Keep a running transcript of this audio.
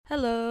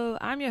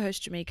I'm your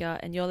host Jamaica,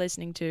 and you're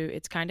listening to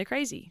It's Kinda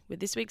Crazy with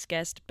this week's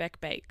guest,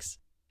 Bec Bakes.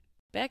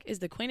 Bec is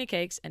the queen of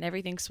cakes and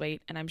everything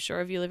sweet, and I'm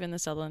sure if you live in the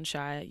Sutherland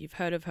Shire, you've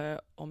heard of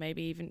her or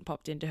maybe even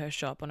popped into her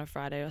shop on a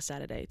Friday or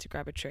Saturday to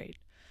grab a treat.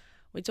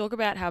 We talk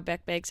about how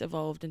Bec Bakes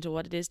evolved into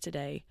what it is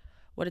today,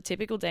 what a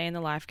typical day in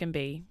the life can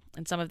be,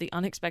 and some of the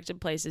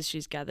unexpected places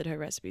she's gathered her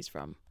recipes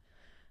from.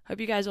 Hope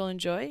you guys all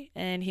enjoy,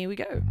 and here we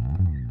go.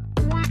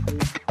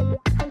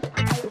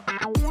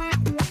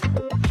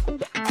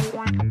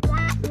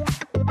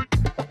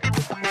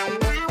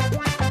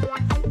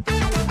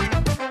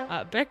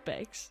 Bec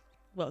Bakes,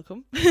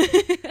 welcome.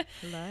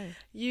 Hello.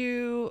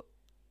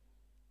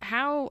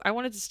 I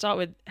wanted to start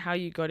with how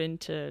you got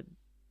into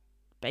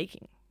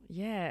baking.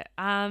 Yeah.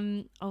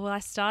 Well, I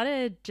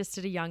started just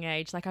at a young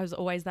age. Like I was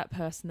always that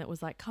person that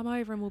was like, come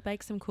over and we'll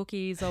bake some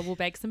cookies or we'll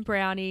bake some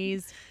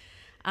brownies.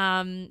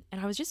 And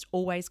I was just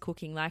always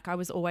cooking. Like I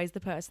was always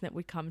the person that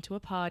would come to a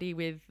party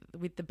with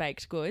the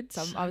baked goods.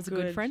 I was a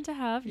good friend to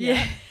have.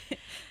 Yeah.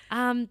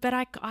 But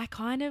I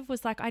kind of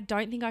was like, I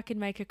don't think I could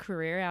make a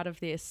career out of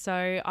this.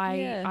 So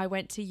I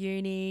went to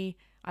uni.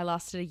 I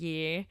lasted a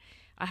year.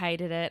 I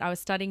hated it. I was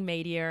studying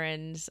media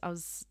and I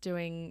was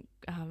doing,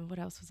 what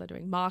else was I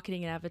doing?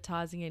 Marketing and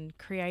advertising and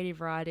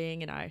creative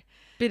writing and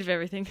Bit of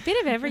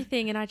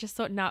everything. And I just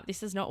thought, nah,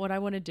 this is not what I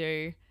want to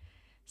do.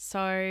 So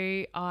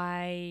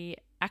I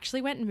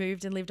actually went and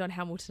moved and lived on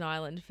Hamilton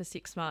Island for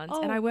 6 months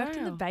and I worked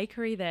in the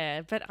bakery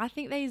there. But I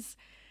think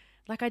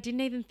I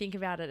didn't even think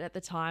about it at the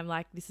time.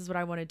 Like, this is what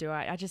I want to do.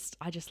 I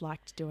just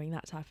liked doing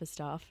that type of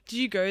stuff. Did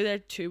you go there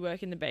to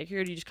work in the bakery,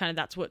 or did you just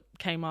that's what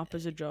came up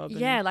as a job?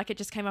 Yeah, like it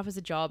just came up as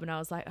a job and I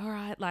was like, all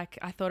right, like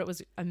I thought it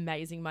was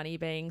amazing money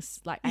being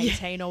like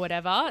 18 or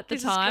whatever at the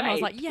time. I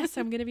was like, yes,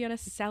 I'm going to be on a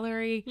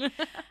salary.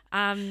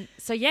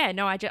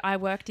 I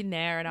worked in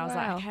there and I was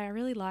like, okay, I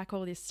really like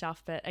all this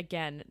stuff. But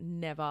again,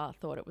 never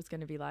thought it was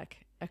going to be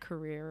like a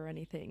career or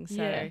anything. So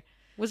yeah.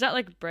 Was that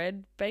like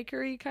bread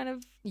bakery kind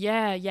of?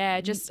 Yeah.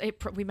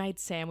 We made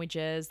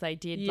sandwiches. They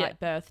did like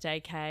birthday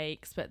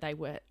cakes, but they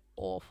were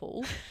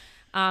awful.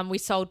 We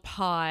sold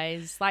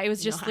pies. Like it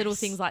was just little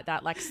things like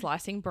that, like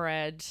slicing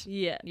bread.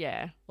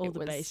 Yeah. All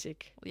the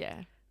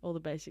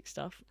basic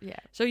stuff. Yeah.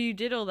 So you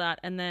did all that,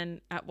 and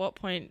then at what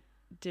point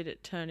did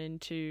it turn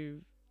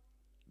into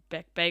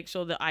Bec Bakes,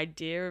 or the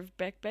idea of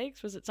Bec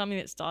Bakes? Was it something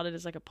that started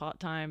as like a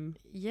part-time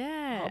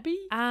hobby?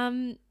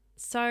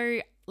 So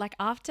like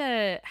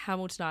after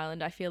Hamilton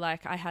Island, I feel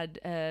like I had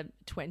a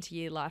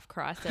 20-year life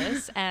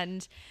crisis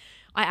and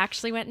I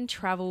actually went and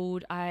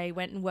traveled. I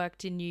went and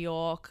worked in New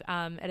York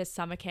at a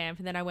summer camp,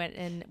 and then I went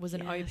and was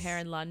an au pair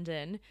in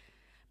London.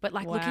 But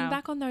like looking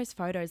back on those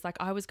photos, like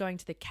I was going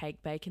to the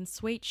cake, bake and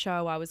sweet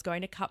show. I was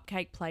going to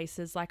cupcake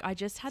places. Like I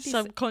just had this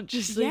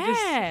subconsciously.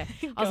 Yeah.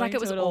 I was like, it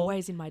was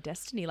always in my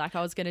destiny. Like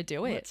I was going to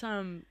do it. What's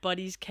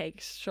Buddy's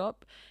Cake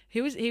Shop? He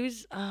was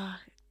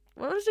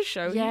what was the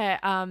show? Yeah,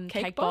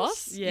 Cake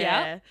Boss.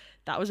 Yeah.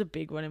 That was a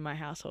big one in my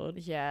household.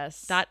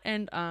 Yes. That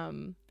and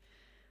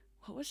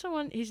what was the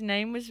one? His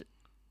name was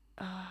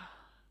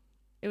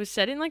it was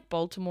set in like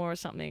Baltimore or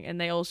something, and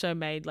they also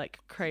made like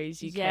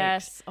crazy cakes.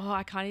 Yes. Oh,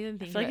 I can't even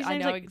think I feel like his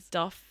name's like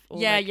Duff. Or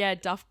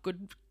Duff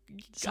Good.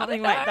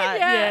 Something like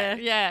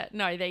that. Yeah.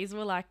 No, these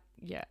were like,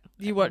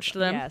 You watched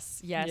them? Yes.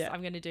 Yeah.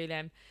 I'm going to do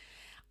them.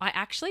 I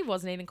actually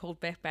wasn't even called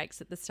Bec Bakes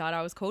at the start.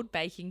 I was called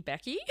Baking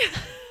Becky.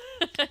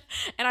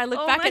 And I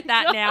look back at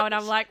that now and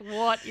I'm like,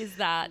 what is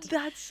that?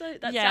 That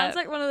sounds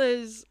like one of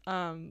those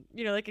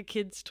like a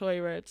kid's toy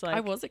where it's like,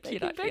 I was a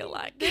kid, I feel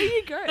like. There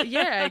you go.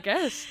 Yeah, I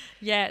guess.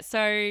 Yeah, so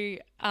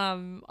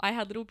I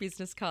had little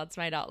business cards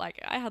made up.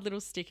 Like I had little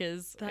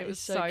stickers. It was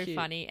so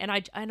funny. And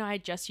I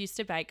just used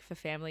to bake for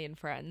family and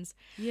friends.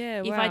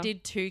 Yeah. If I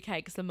did 2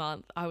 cakes a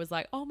month, I was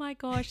like, oh my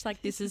gosh,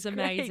 like this is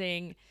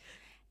amazing.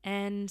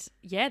 And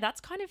yeah,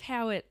 that's kind of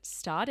how it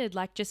started.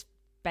 Like just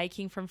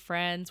baking from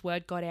friends,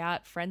 word got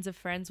out, friends of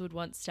friends would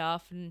want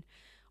stuff, and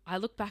I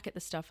look back at the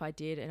stuff I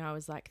did and I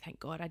was like, thank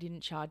God I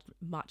didn't charge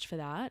much for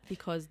that,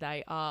 because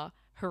they are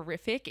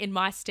horrific in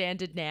my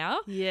standard now.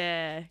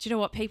 Yeah. Do you know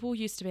what? People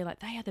used to be like,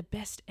 they are the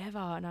best ever,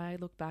 and I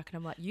look back and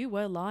I'm like, you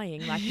were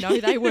lying. Like, no,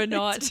 they were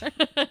not.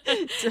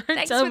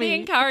 Thanks for the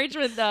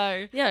encouragement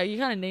though. Yeah, you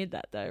kind of need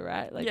that though,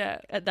 right? Like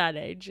at that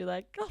age you're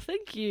like, oh,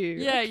 thank you.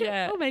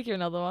 Yeah. I'll make you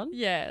another one.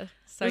 Yeah.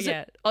 So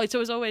so it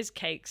was always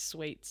cakes,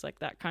 sweets, like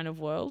that kind of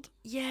world?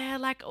 Yeah,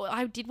 like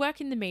I did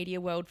work in the media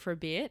world for a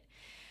bit,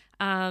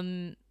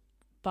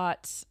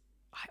 but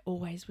I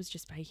always was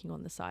just baking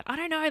on the side. I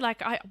don't know,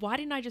 like why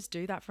didn't I just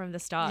do that from the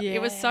start? Yeah.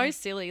 It was so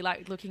silly,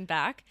 like looking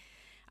back.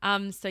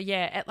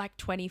 At like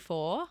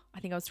 24, I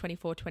think I was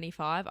 24,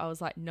 25, I was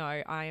like,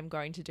 no, I am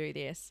going to do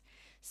this.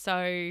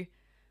 So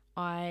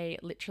I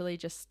literally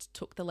just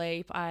took the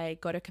leap. I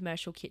got a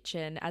commercial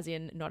kitchen, as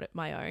in not at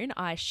my own.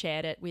 I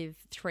shared it with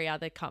 3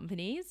 other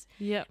companies.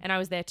 Yeah. And I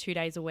was there 2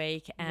 days a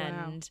week.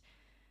 And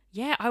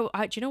Yeah,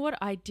 do you know what?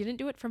 I didn't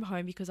do it from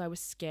home because I was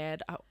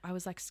scared. I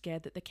was like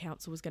scared that the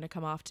council was going to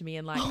come after me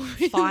and like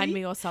fine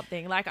me or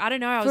something. Like, I don't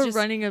know. I was just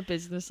running a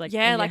business like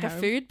yeah, in like your a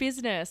home? food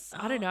business.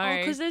 I don't know.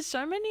 because there's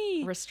so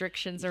many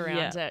Restrictions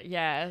around it.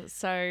 Yeah.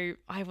 So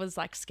I was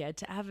like scared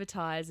to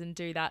advertise and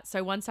do that.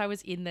 So once I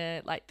was in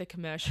the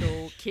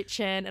commercial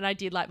kitchen and I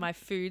did like my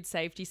food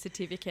safety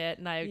certificate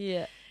and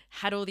I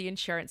had all the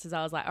insurances,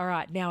 I was like, all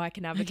right, now I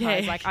can advertise.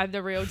 Okay. Like I'm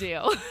the real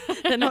deal.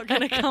 They're not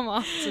going to come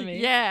after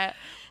me. Yeah.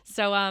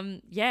 So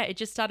it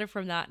just started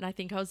from that, and I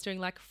think I was doing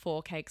like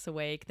 4 cakes a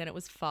week. Then it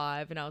was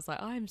 5, and I was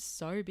like, I'm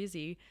so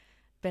busy.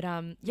 But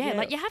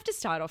like you have to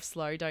start off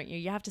slow, don't you?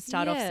 You have to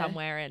start off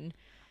somewhere, and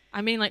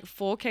I mean, like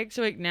 4 cakes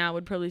a week now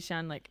would probably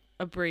sound like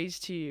a breeze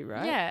to you,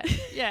 right?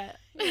 yeah.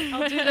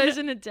 I'll do those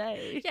in a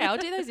day. Yeah, I'll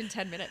do those in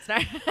 10 minutes. No.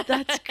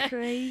 That's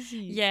crazy.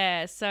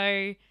 Yeah,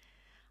 so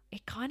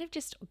it kind of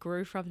just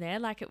grew from there.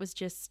 Like it was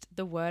just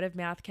the word of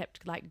mouth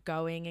kept like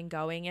going and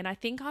going, and I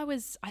think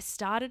I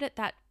started at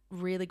that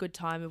really good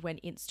time of when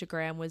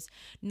Instagram was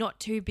not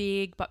too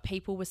big, but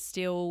people were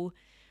still,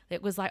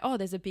 it was like, oh,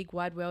 there's a big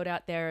wide world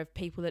out there of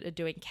people that are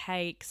doing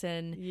cakes.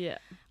 And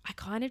I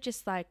kind of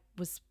just like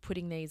was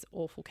putting these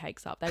awful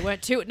cakes up. They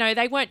weren't too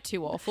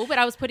awful, but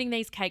I was putting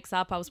these cakes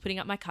up. I was putting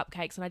up my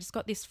cupcakes and I just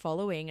got this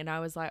following, and I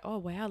was like, oh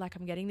wow, like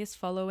I'm getting this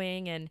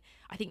following. And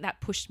I think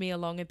that pushed me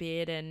along a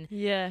bit, and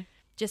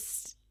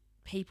just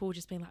people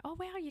just being like, oh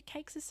wow, your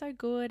cakes are so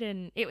good.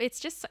 And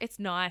it's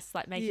nice,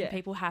 like making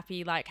people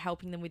happy, like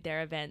helping them with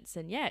their events.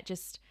 And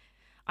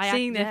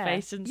seeing their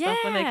face and stuff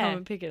when they come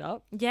and pick it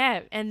up.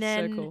 And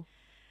then so cool.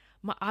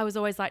 I was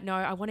always like, no,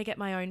 I want to get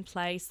my own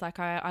place. Like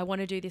I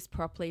want to do this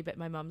properly. But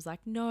my mum's like,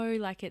 no,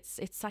 like it's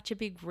such a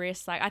big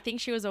risk. Like I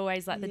think she was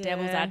always like the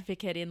devil's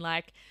advocate in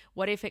like,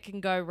 what if it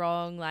can go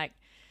wrong? Like,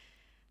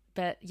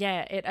 but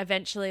it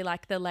eventually,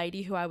 like the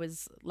lady who I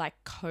was like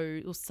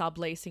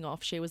subleasing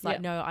off, she was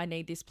like, no, I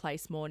need this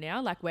place more now.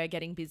 Like we're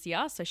getting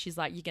busier. So she's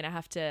like, you're going to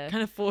have to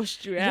kind of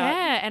forced you out.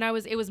 Yeah. And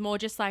it was more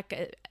just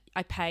like,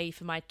 I pay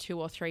for my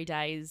 2 or 3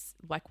 days,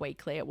 like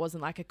weekly. It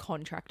wasn't like a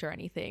contract or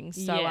anything.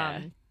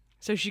 So,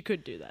 so she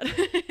could do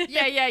that.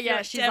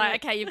 Yeah. She's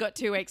like, okay, you've got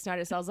 2 weeks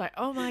notice. I was like,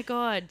 oh my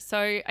God. So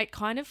it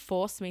kind of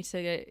forced me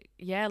to,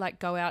 like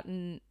go out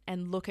and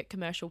look at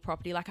commercial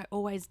property. Like I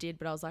always did,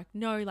 but I was like,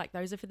 no, like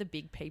those are for the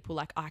big people.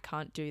 Like I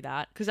can't do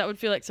that. Because that would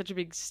feel like such a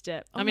big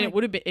step. I mean,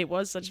 it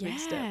was such a big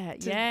step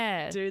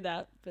to do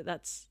that, but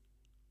that's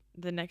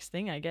the next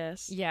thing, I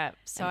guess. Yeah.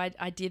 So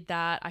I did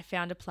that. I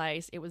found a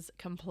place. It was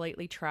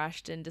completely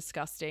trashed and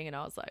disgusting. And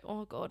I was like,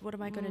 oh God, what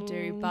am I going to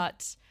do?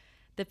 But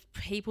the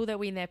people that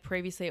were in there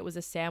previously, it was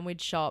a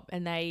sandwich shop,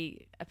 and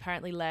they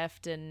apparently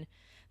left, and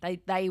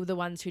they were the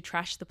ones who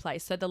trashed the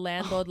place. So the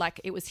landlord,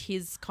 like it was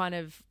his kind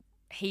of,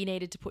 he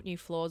needed to put new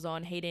floors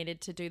on. He needed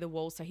to do the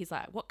walls. So he's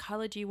like, what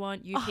color do you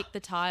want? You pick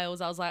the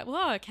tiles. I was like,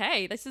 well,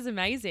 okay, this is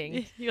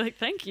amazing. You're like,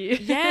 thank you.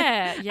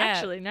 Yeah.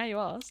 Actually, now you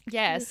ask.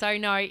 Yeah. So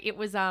no, it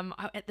was,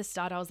 at the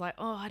start I was like,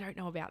 oh, I don't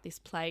know about this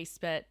place,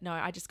 but no,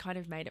 I just kind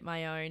of made it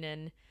my own,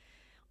 and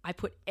I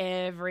put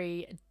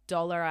every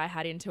dollar I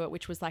had into it,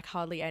 which was like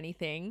hardly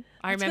anything.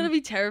 It's going to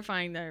be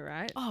terrifying though,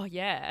 right? Oh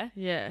yeah.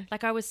 Yeah.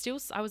 Like I was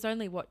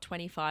only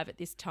 25 at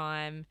this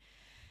time,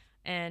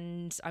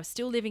 and I was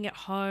still living at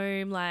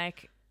home.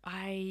 Like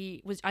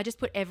I just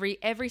put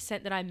every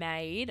cent that I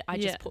made, I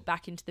just put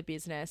back into the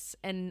business.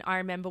 And I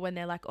remember when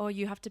they're like, oh,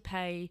 you have to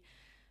pay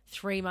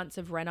 3 months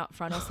of rent up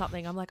front or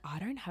something. I'm like, I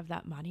don't have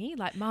that money.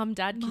 Like, Mum,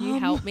 Dad, can you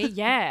help me?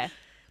 Yeah.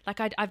 Like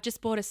I've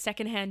just bought a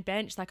secondhand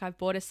bench. Like I've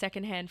bought a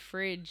secondhand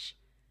fridge.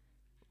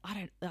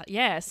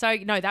 So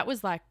no, that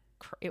was like,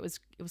 it was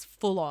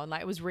full on.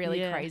 Like it was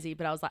really crazy,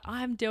 but I was like,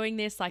 I'm doing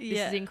this. Like this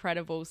is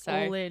incredible. So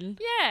all in.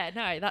 Yeah,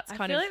 no, that's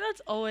kind of. I feel like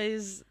that's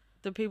always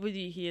the people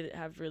you hear that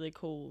have really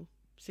cool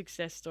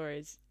success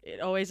stories.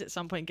 It always at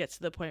some point gets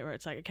to the point where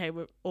it's like, okay,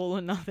 we're all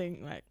or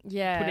nothing. Like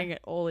putting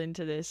it all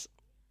into this,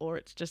 or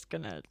it's just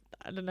gonna.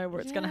 I don't know where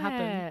it's going to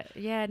happen.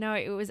 Yeah, no,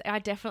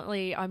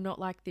 I'm not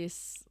like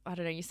this. I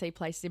don't know. You see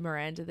places in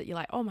Miranda that you're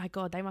like, oh my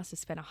God, they must have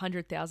spent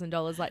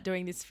 $100,000 like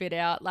doing this fit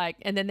out. Like,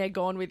 and then they're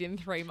gone within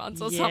 3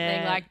 months or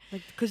something. Like,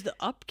 because the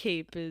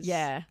upkeep is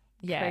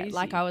crazy.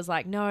 Like I was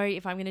like, no,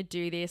 if I'm going to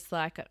do this,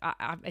 like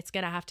it's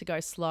going to have to go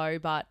slow,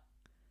 but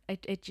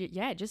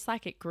just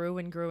like it grew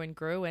and grew and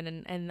grew.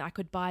 And I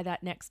could buy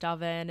that next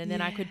oven, and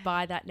then I could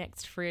buy that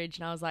next fridge.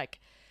 And I was like,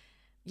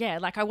 yeah,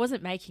 like I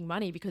wasn't making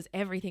money because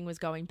everything was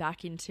going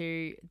back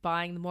into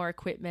buying more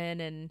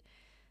equipment. And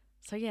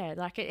so, yeah,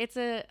 like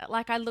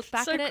I look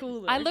back at it.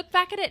 Cool, I look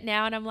back at it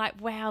now and I'm like,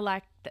 wow,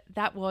 like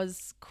that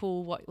was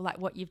cool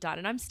what you've done.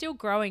 And I'm still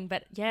growing,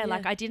 but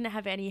like I didn't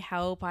have any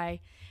help.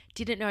 I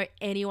didn't know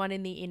anyone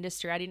in the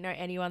industry. I didn't know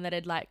anyone that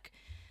had like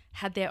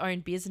had their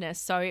own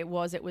business. So it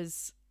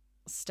was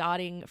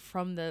starting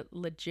from the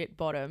legit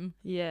bottom.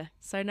 Yeah.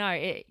 So no,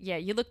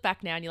 you look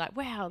back now and you're like,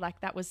 wow,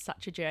 like that was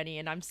such a journey.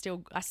 And I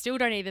still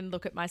don't even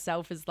look at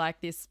myself as like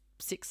this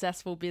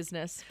successful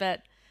business,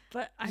 but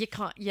you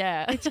can't.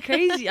 Yeah. It's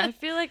crazy. I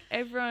feel like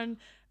everyone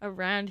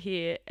around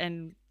here,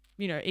 and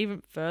you know,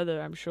 even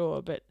further, I'm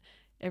sure, but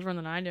everyone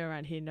that I know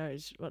around here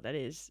knows what that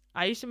is.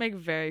 I used to make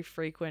very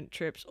frequent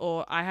trips,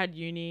 or I had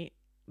uni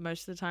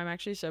most of the time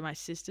actually, so my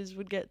sisters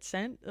would get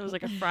sent. It was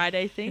like a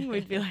Friday thing.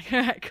 We'd be like, all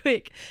right,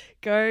 quick,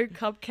 go,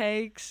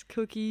 cupcakes,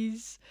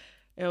 cookies.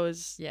 It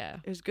was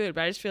good,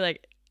 but I just feel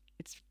like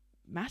it's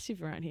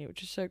massive around here,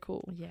 which is so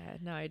cool. Yeah,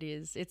 no, it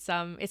is. It's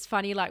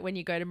funny, like when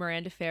you go to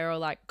Miranda Fair or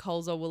like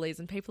Coles or Woolies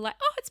and people are like,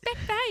 oh, it's Bec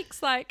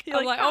Bakes. Like,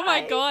 I'm like, oh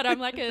my God, I'm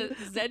like a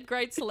Z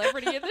grade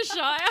celebrity in the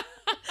Shire.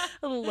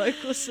 A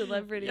local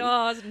celebrity.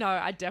 Oh no,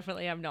 I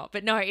definitely am not.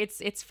 But no,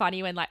 it's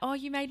funny when like, oh,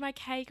 you made my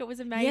cake, it was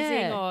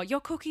amazing, or your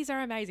cookies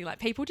are amazing. Like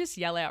people just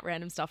yell out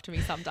random stuff to me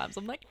sometimes.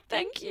 I'm like,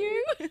 thank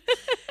you.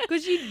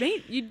 Because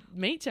you'd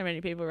meet so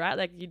many people, right?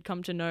 Like you'd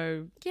come to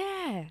know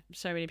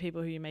so many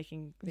people who you're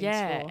making things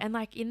for. And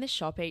like in the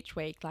shop each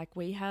week, like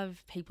we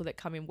have people that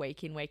come in,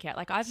 week out.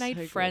 Like I've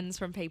made friends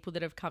from people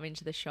that have come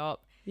into the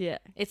shop. Yeah.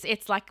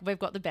 It's like we've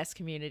got the best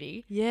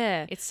community.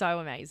 Yeah. It's so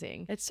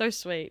amazing. It's so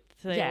sweet.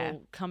 They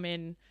all come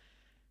in,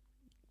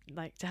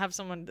 like to have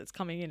someone that's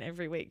coming in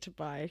every week to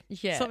buy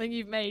something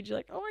you've made. You're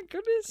like, oh my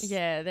goodness.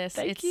 Yeah,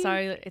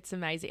 it's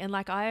amazing. And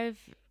like I've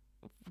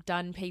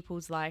done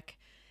people's like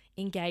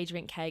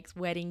engagement cakes,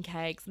 wedding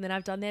cakes, and then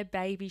I've done their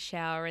baby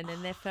shower and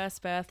then their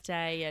first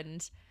birthday,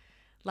 and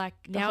like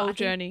the whole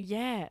journey.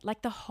 Yeah,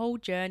 like the whole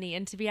journey.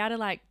 And to be able to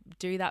like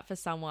do that for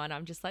someone,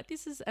 I'm just like,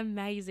 this is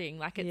amazing.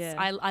 Like it's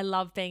I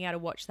love being able to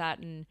watch that,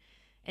 and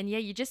yeah,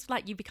 you just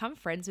like you become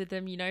friends with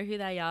them, you know who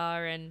they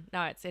are, and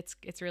no,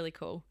 it's really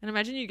cool. And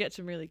imagine you get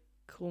some really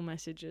cool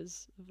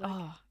messages of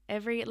like,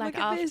 every like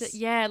after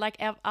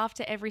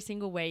after every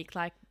single week,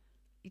 like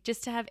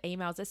just to have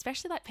emails,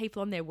 especially like people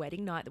on their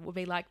wedding night that will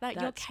be like,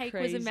 that your cake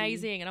was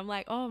amazing, and I'm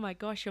like, oh my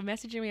gosh, you're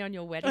messaging me on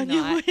your wedding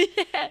night.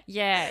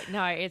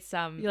 No, it's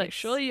you're like,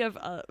 surely you have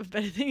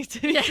better things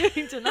to be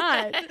doing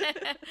tonight.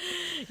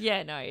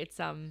 Yeah, no, it's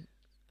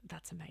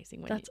that's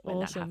amazing when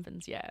that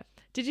happens. Yeah.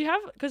 Did you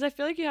have, because I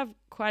feel like you have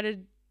quite a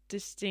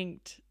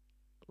distinct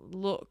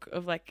look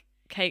of like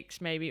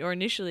cakes maybe, or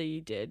initially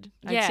you did.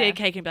 I'd see a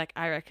cake and be like,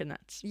 I reckon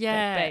that's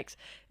Bec Bakes.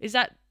 Is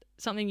that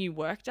something you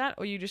worked at,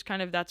 or you just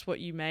kind of, that's what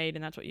you made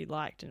and that's what you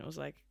liked, and it was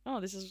like, oh,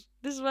 this is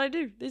what I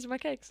do, these are my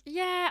cakes?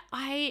 Yeah,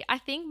 I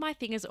think my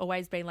thing has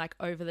always been like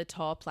over the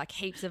top, like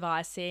heaps of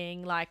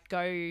icing, like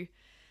go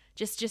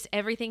just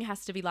everything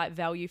has to be like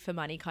value for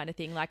money kind of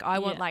thing. Like I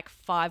want like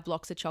 5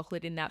 blocks of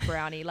chocolate in that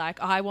brownie.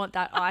 Like I want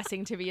that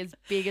icing to be as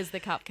big as the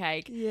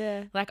cupcake.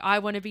 Yeah. Like I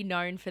want to be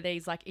known for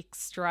these like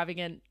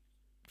extravagant,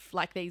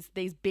 like these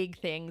big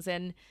things.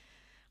 And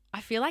I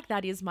feel like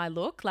that is my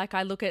look. Like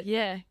I look at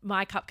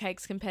my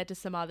cupcakes compared to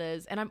some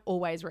others, and I'm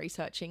always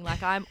researching.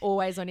 Like I'm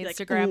always on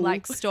Instagram,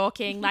 like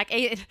stalking, like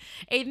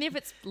even if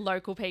it's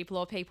local people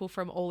or people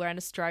from all around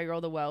Australia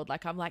or the world,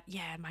 like I'm like,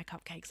 yeah, my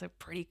cupcakes are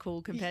pretty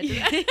cool compared to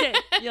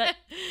that. You're like,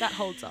 that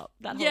holds up.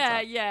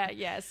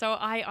 Yeah. So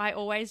I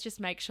always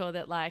just make sure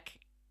that like,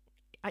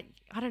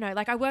 I don't know,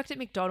 like I worked at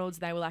McDonald's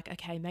and they were like,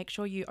 okay, make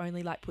sure you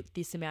only like put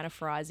this amount of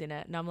fries in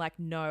it. And I'm like,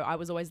 no, I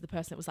was always the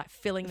person that was like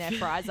filling their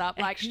fries up.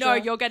 Like, no,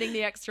 you're getting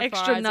the extra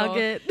fries.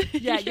 Nugget. Or,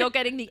 you're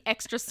getting the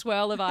extra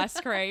swirl of ice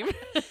cream.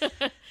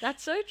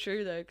 That's so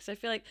true though, because I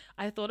feel like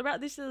I thought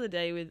about this the other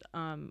day with,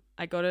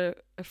 I got a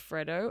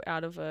Freddo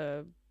out of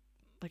a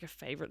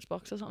favorites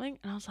box or something.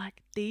 And I was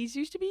like, these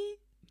used to be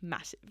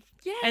massive.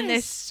 Yes. And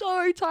they're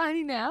so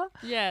tiny now.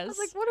 Yes. I was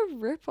like, what a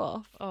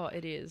rip-off. Oh,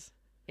 it is.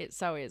 It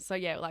so is. So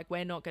yeah, like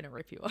we're not going to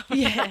rip you off.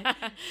 Yeah.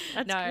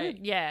 That's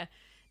good. Yeah.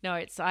 No,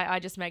 it's I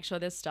just make sure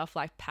there's stuff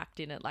like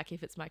packed in it. Like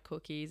if it's my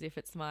cookies, if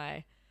it's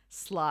my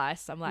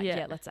slice, I'm like,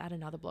 let's add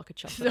another block of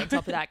chocolate on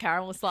top of that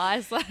caramel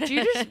slice. Do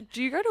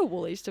you go to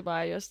Woolies to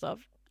buy your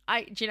stuff?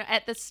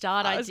 At the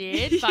start I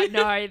did, but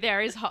no,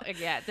 there's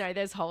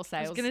wholesale.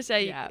 I was going to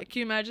say, can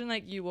you imagine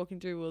like you walking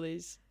through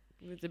Woolies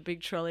with the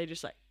big trolley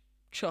just like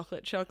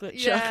chocolate.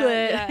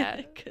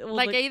 Yeah.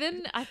 Like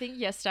even I think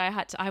yesterday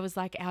I was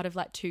like out of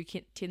like 2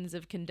 tins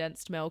of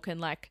condensed milk and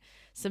like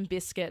some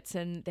biscuits,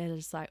 and they're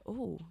just like,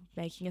 oh,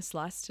 making a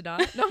slice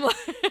tonight. And I'm like,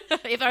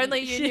 if only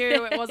you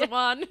knew it wasn't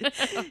one.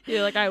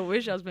 You're like, I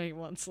wish I was making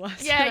one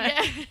slice.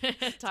 Yeah.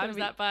 Times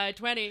that by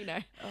 20. No.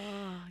 Oh,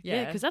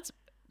 yeah, because that's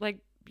like,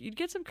 you'd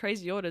get some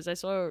crazy orders. I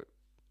saw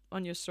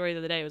on your story the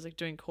other day, it was like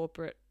doing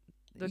corporate.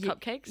 The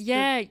cupcakes?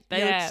 Yeah.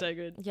 They look so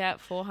good. Yeah,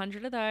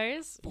 400 of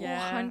those.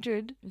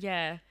 400?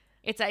 Yeah.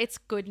 It's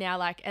good now.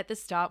 Like at the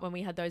start when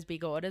we had those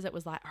big orders, it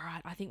was like, all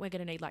right, I think we're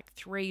going to need like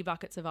 3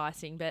 buckets of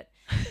icing. But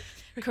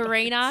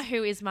Karina,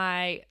 who is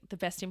the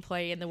best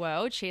employee in the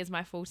world, she is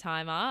my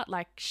full-timer.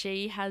 Like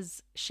she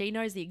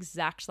knows the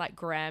exact like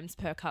grams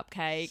per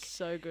cupcake.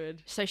 So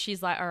good. So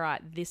she's like, all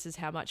right, this is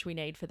how much we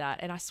need for that.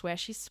 And I swear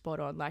she's spot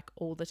on like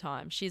all the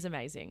time. She's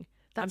amazing.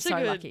 That's I'm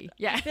so lucky.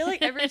 Yeah. I feel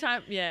like every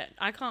time,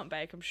 I can't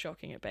bake. I'm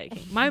shocking at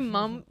baking. My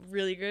mum,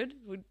 really good.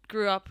 We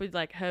grew up with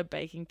like her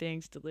baking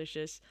things,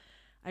 delicious.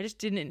 I just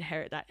didn't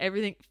inherit that.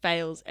 Everything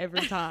fails every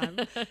time.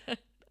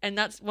 And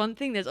that's one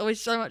thing. There's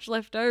always so much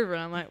left over.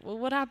 And I'm like, well,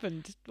 what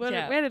happened?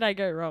 Where did I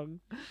go wrong?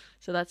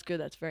 So that's good.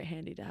 That's very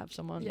handy to have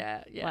someone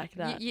like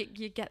that.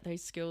 You get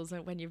those skills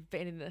when you've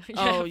been in the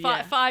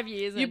 5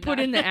 years. You put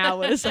in the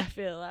hours, I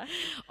feel like.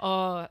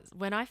 Oh,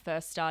 when I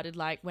first started,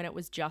 like when it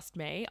was just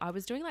me, I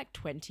was doing like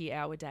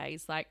 20-hour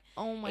days, like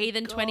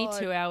even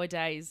 22-hour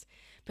days.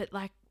 But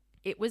like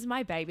it was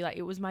my baby, like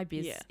it was my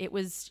biz. Yeah. It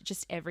was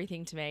just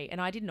everything to me,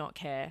 and I did not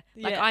care.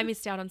 Like I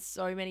missed out on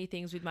so many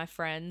things with my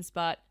friends,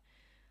 but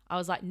I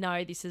was like,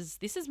 no, this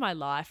is my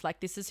life. Like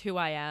this is who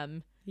I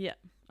am. Yeah.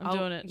 I'm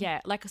doing it.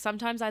 Yeah. Like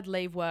sometimes I'd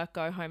leave work,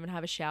 go home and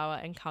have a shower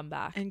and come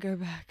back. And go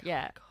back.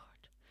 Yeah. Oh,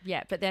 God.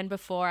 Yeah. But then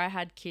before I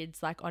had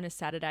kids, like on a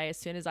Saturday, as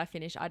soon as I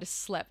finished, I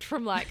just slept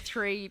from like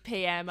 3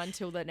 p.m.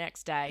 until the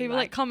next day. People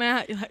like come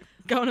out, you're like,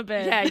 going to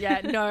bed.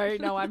 Yeah.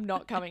 No, I'm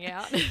not coming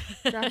out.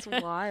 That's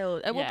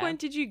wild. At what point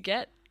did you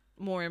get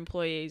more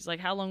employees? Like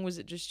how long was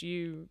it just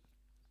you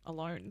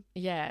alone?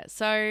 Yeah.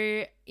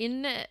 So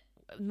in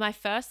my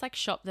first like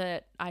shop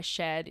that I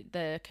shared,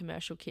 the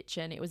commercial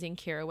kitchen, it was in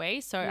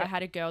Kirrawee. So I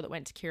had a girl that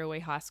went to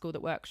Kirrawee High School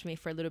that worked for me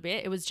for a little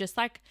bit. It was just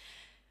like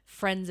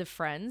friends of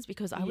friends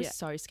because I was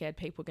so scared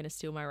people were going to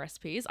steal my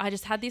recipes. I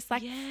just had this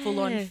like full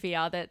on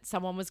fear that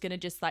someone was going to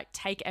just like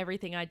take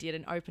everything I did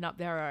and open up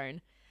their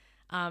own.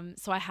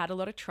 So I had a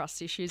lot of trust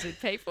issues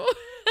with people.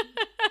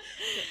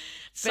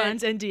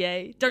 Signs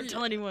NDA. Don't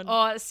tell anyone.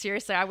 Oh,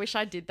 seriously, I wish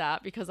I did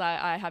that because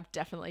I have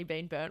definitely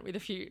been burnt with a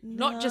few,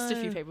 not just a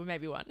few people,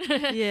 maybe one.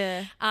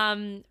 Yeah.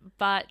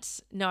 But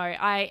no,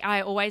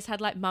 I always had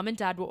like mum and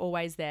dad were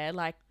always there.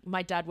 Like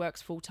my dad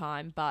works full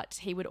time, but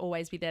he would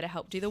always be there to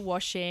help do the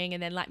washing,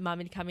 and then like mum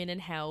would come in and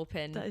help.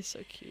 And that is so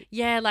cute.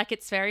 Yeah, like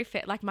it's very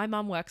fair. Like my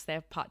mum works there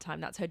part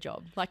time. That's her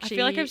job. Like I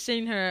feel like I've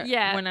seen her.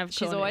 When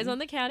she's always on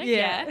the counter.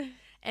 Yeah.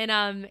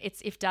 And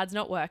it's if dad's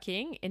not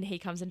working and he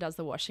comes and does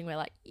the washing, we're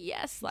like,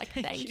 yes, like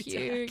thank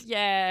you.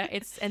 Yeah.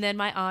 And then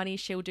my auntie,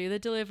 she'll do the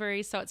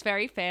delivery. So it's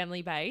very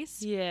family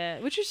based. Yeah.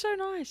 Which is so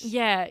nice.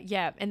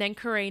 Yeah. And then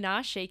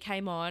Karina, she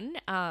came on.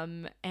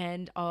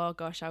 And oh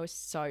gosh, I was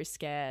so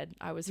scared.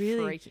 I was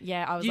freaking.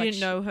 Yeah. I was You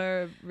didn't know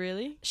her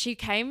really? She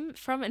came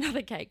from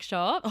another cake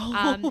shop,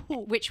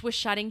 which was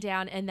shutting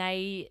down, and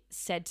they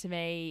said to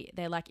me,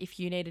 they're like, if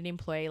you need an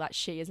employee, like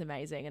she is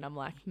amazing. And I'm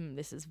like,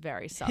 this is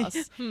very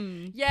sus.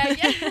 Yeah.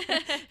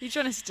 You're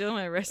trying to steal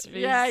my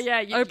recipes. Yeah.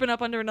 You open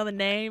up under another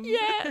name.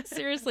 Yeah,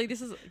 seriously,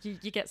 this is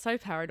you get so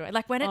paranoid.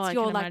 Like when it's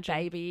your like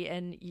baby,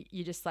 and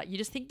you just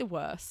think the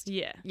worst.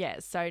 Yeah.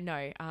 So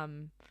no,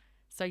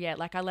 so yeah,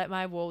 like I let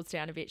my walls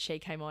down a bit. She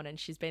came on, and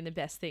she's been the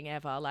best thing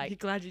ever. Like you're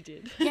glad you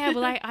did. Yeah,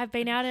 well,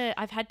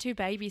 I've had 2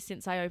 babies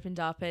since I opened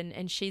up,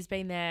 and she's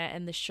been there,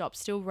 and the shop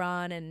still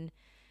run, and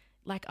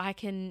like I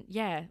can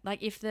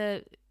like if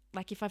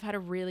I've had a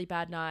really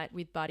bad night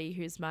with Buddy,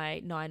 who's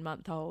my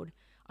 9-month-old.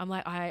 I'm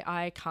like,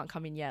 I can't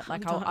come in yet.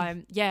 Like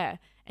I'm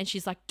And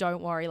she's like,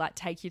 don't worry, like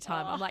take your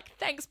time. I'm like,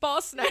 thanks,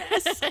 boss.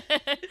 Yes.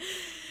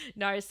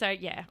 No, so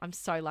yeah, I'm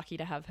so lucky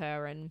to have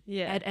her and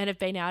have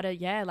been able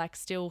to, like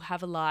still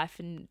have a life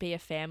and be a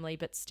family,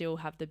 but still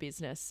have the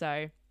business.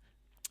 So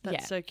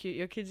that's so cute.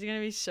 Your kids are going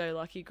to be so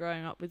lucky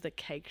growing up with the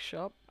cake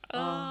shop.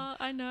 Oh,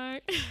 I know.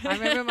 I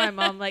remember my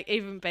mum like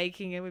even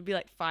baking, and we'd be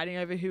like fighting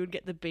over who would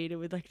get the beater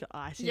with like the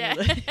icing.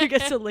 Who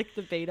gets to lick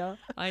the beater.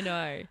 I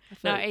know.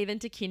 No, even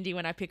to Kindy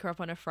when I pick her up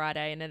on a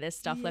Friday and then there's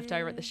stuff left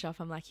over at the shop,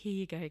 I'm like, here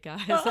you go,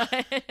 guys.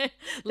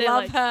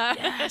 Love her.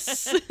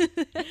 Yes.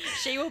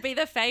 She will be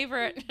the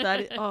favourite.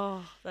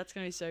 That's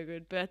gonna be so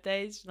good.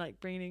 Birthdays, like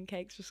bringing in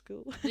cakes for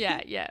school.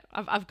 Yeah.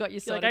 I've got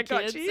you sorted, like,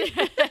 I got kids.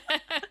 you.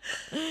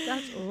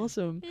 That's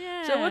awesome.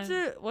 Yeah.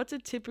 So what's a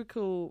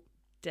typical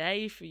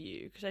day for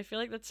you? Because I feel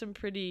like that's some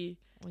pretty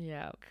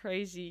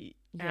crazy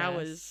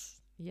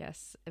hours.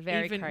 Yes,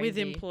 very even crazy. With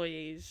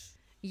employees.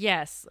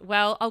 Yes.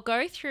 Well, I'll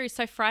go through.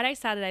 So Friday,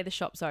 Saturday, the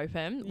shop's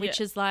open, which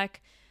is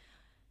like,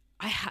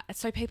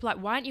 so people are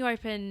like, why aren't you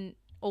open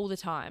all the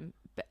time?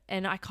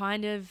 And I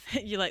kind of...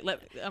 You're like,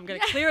 I'm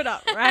going to clear it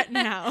up right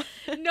now.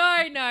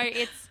 No.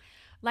 It's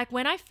like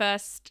when I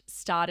first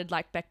started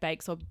like Bec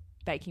Bakes or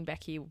Baking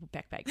Becky,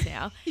 Bec Bakes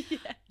now.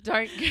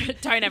 Don't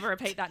ever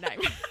repeat that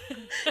name.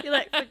 You're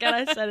like, forget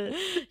I said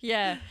it.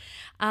 Yeah.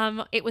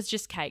 It was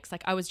just cakes.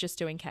 Like I was just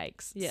doing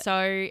cakes. Yeah.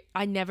 So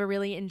I never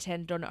really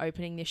intended on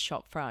opening this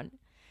shop front.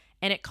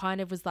 And it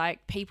kind of was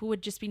like people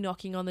would just be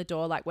knocking on the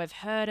door like, we've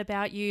heard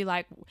about you.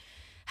 Like,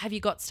 have you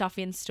got stuff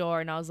in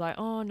store? And I was like,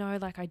 oh no,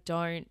 like I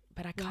don't,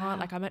 but I can't.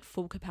 Like I'm at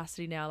full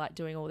capacity now, like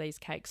doing all these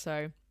cakes.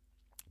 So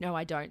no,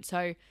 I don't.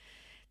 So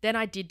then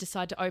I did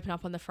decide to open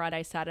up on the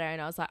Friday, Saturday,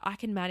 and I was like, I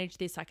can manage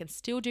this. I can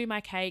still do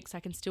my cakes. I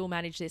can still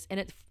manage this. And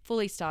it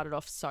fully started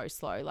off so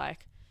slow.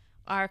 Like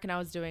I reckon I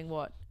was doing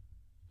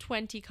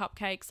 20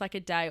 cupcakes like a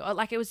day. Or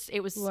like it was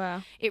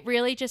wow. It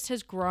really just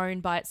has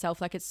grown by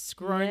itself. Like it's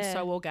grown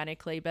so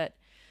organically. But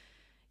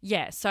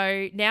yeah,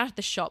 so now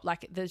the shop,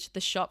 like the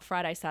shop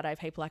Friday, Saturday,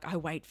 people are like, I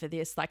wait for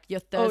this. Like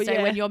your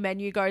Thursday when your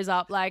menu goes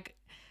up, like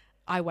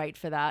I wait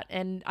for that.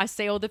 And I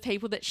see all the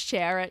people that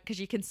share it because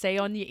you can see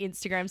on your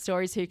Instagram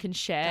stories who can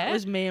share. That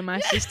was me and my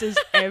sisters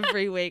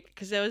every week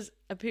because there was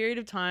a period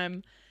of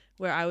time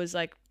where I was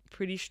like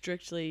pretty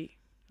strictly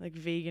like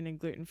vegan and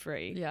gluten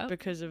free Yeah.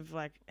 because of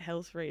like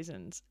health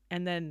reasons.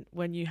 And then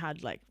when you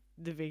had like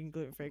the vegan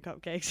gluten free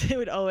cupcakes, it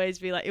would always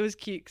be like, it was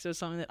cute because it was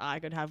something that I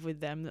could have with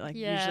them that like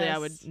usually I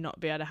would Yes. not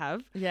be able to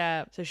have.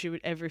 Yeah. So she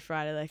would every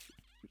Friday like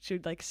she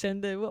would like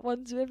send the what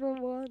ones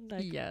everyone want.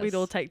 Like Yes. we'd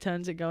all take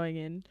turns at going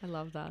in, I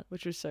love that.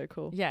 which was so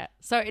cool. Yeah.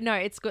 So no,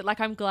 it's good. Like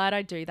I'm glad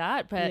I do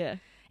that, but yeah,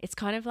 it's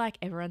kind of like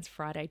everyone's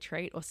Friday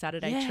treat or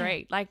Saturday Yeah.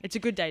 treat. Like it's a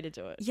good day to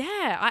do it.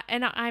 yeah,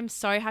 I'm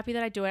so happy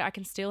that I do it. I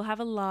can still have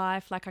a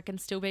life, like I can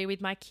still be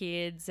with my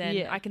kids, and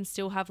Yeah. I can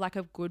still have like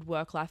a good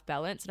work-life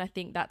balance. And I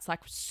think that's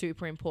like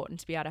super important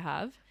to be able to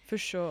have. For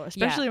sure,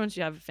 especially once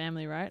you have a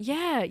family, right?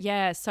 Yeah,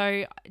 yeah.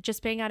 So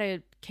just being able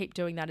to keep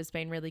doing that has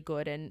been really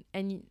good, and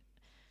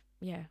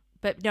yeah.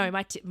 But no,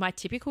 my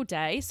typical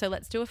day. So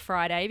let's do a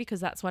Friday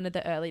because that's one of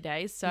the early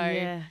days. So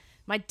yeah.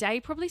 my day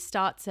probably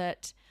starts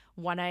at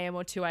 1 a.m.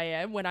 or 2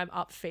 a.m. when I'm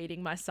up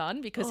feeding my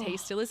son because he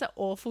still is an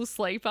awful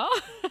sleeper.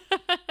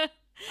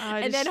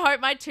 And then hope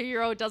my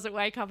 2-year-old doesn't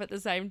wake up at the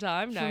same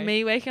time. No. For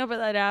me, waking up at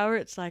that hour,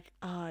 it's like,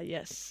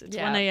 yes, it's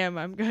 1 a.m.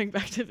 I'm going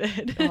back to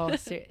bed.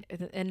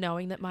 And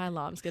knowing that my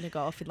alarm's going to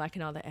go off in like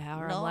another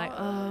hour, I'm like,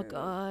 oh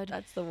God.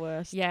 That's the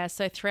worst. Yeah,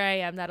 so 3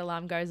 a.m. that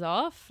alarm goes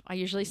off. I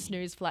usually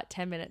snooze for like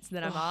 10 minutes and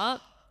then I'm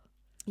up.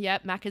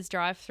 Yep, Macca's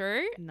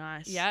drive-through.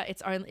 Nice. Yeah,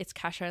 it's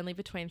cash only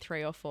between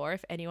 3 or 4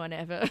 if anyone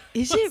ever.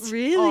 Is it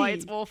really? Oh,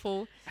 it's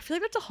awful. I feel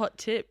like that's a hot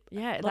tip.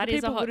 Yeah, A lot that of is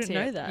a people hot wouldn't tip.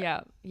 know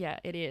that. Yeah,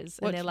 it is.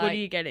 What, and they're what like, are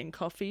you getting?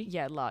 Coffee?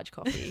 yeah, large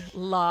coffee.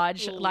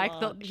 Large.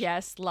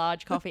 Large.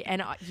 Large coffee.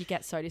 And you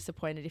get so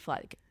disappointed if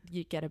like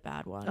you get a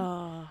bad one.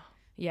 Oh.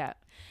 Yeah.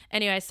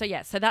 Anyway, so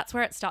that's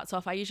where it starts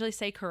off. I usually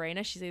see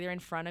Karina. She's either in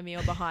front of me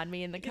or behind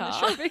me in the car. In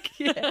the traffic.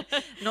 Yeah.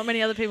 Not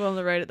many other people on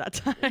the road at that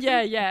time.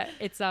 yeah.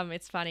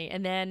 It's funny.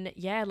 And then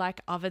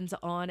like ovens are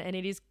on and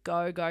it is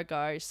go, go,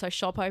 go. So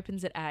shop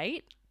opens at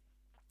 8.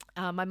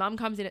 My mum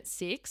comes in at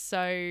 6.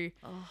 So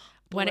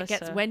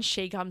when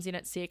she comes in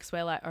at 6,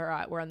 we're like, all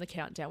right, we're on the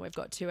countdown. We've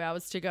got 2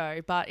 hours to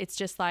go. But it's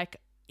just like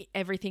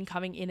everything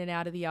coming in and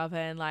out of the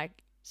oven,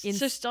 like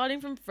so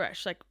starting from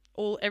fresh, like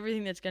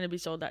everything that's going to be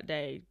sold that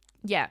day.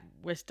 Yeah.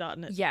 We're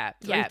starting at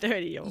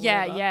 3:30 or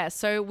yeah, whatever. yeah.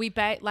 So we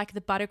bake like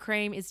the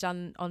buttercream is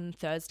done on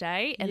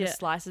Thursday and the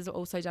slices are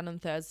also done on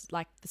Thursday,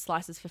 like the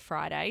slices for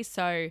Friday.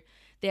 So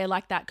they're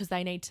like that because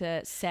they need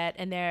to set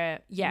and they're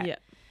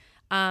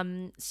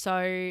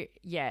so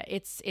yeah,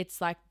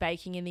 it's like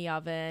baking in the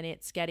oven,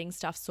 it's getting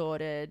stuff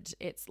sorted.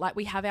 It's like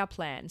we have our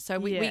plan. So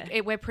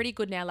we're pretty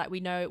good now. Like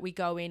we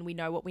go in, we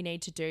know what we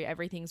need to do.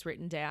 Everything's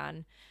written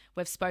down.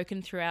 We've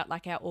spoken throughout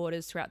like our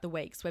orders throughout the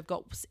weeks. We've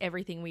got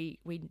everything we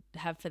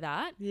have for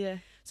that. Yeah.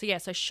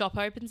 So shop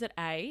opens at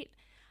 8.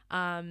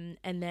 And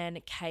then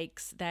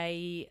cakes,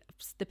 the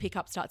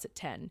pickup starts at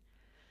 10.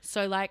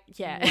 So like,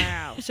 yeah.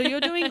 Wow. So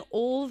you're doing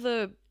all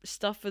the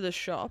stuff for the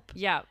shop.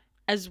 Yeah.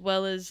 As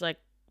well as like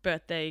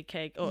birthday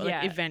cake or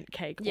like event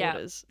cake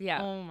orders.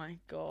 Yeah. Oh my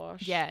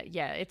gosh. Yeah.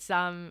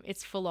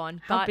 It's full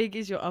on. How big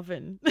is your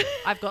oven?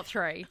 I've got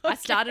 3. I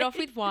started off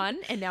with 1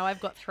 and now I've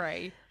got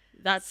 3.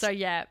 That's so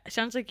yeah.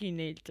 Sounds like you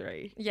need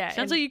 3. Yeah.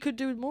 Sounds like you could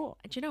do more.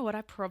 Do you know what?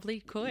 I probably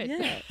could.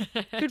 Yeah.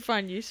 Could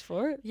find use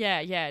for it.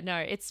 Yeah. No,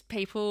 it's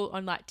people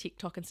on like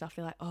TikTok and stuff.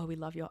 They're like, oh, we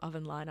love your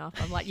oven lineup.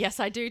 I'm like,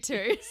 yes, I do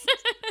too.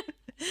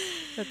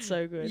 That's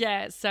so good.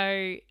 Yeah.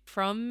 So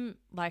from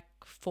like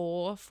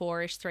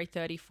 4-ish,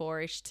 3:30,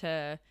 4-ish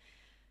to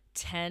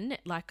 10,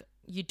 like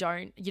you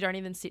don't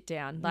even sit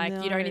down.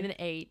 Like you don't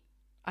even eat.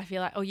 I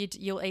feel like,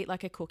 you'll eat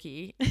like a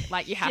cookie,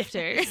 like you have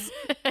to.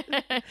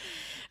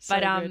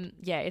 But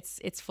yeah,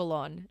 it's full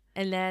on.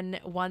 And then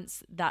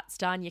once that's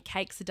done, your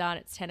cakes are done.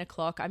 It's 10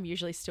 o'clock. I'm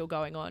usually still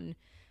going on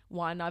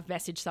 1. I've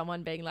messaged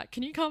someone being like,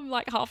 "Can you come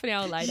like half an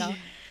hour later?"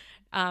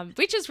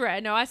 Which is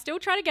rare. No, I still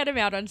try to get them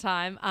out on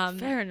time.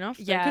 Fair enough.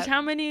 Yeah. Because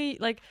how many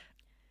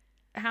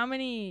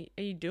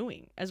are you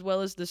doing as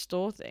well as the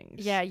store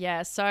things?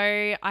 Yeah. So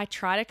I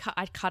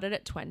cut it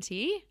at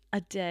 20. A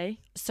day.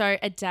 So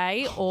a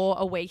day or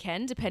a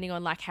weekend, depending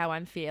on like how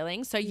I'm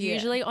feeling. So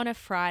usually on a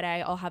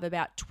Friday, I'll have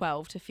about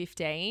 12 to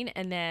 15.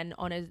 And then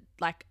on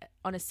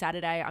a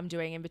Saturday, I'm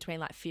doing in between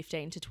like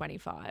 15 to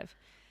 25.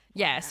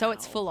 Yeah. So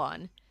it's full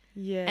on.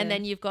 Yeah. And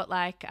then you've got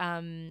like,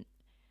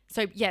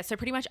 so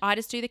pretty much I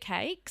just do the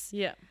cakes.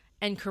 Yeah.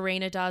 And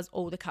Karina does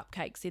all the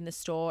cupcakes in the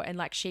store. And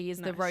like she is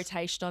the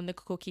rotation on the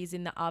cookies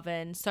in the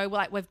oven. So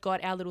like we've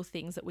got our little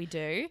things that we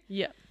do.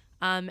 Yeah.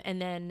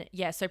 And then,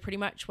 so pretty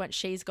much once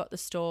she's got the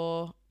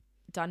store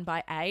done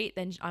by 8,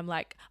 then I'm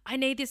like, I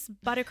need this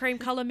buttercream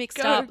color mixed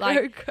up.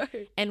 Go.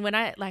 And when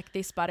I like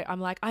this butter,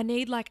 I'm like, I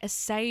need like a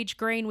sage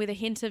green with a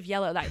hint of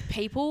yellow. Like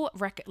people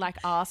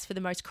ask for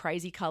the most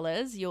crazy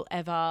colors you'll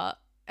ever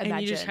imagine.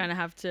 And you just kind of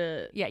have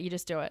to. Yeah, you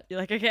just do it. You're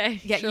like, okay.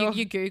 Yeah, sure.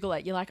 you Google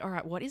it. You're like, all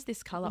right, what is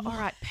this color? All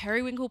right,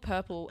 periwinkle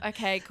purple.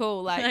 Okay,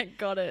 cool. Like,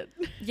 got it.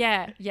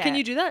 Yeah. Can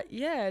you do that?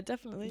 Yeah,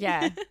 definitely.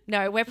 Yeah.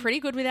 No, we're pretty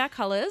good with our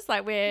colors.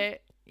 Like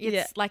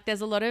It's like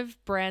there's a lot of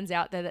brands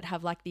out there that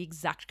have like the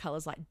exact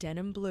colors, like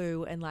denim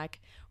blue and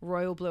like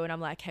royal blue, and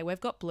I'm like, hey,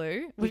 we've got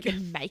blue, we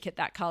can make it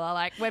that color.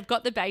 Like we've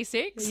got the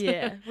basics.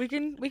 Yeah, we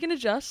can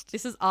adjust.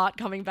 This is art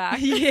coming back.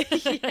 Yeah.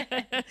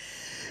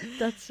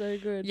 That's so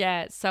good.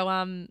 Yeah. So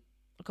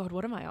God,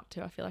 what am I up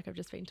to? I feel like I've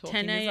just been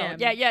talking. 10 a.m.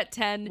 Yeah,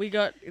 10. We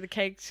got the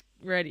cakes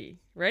ready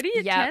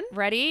at 10.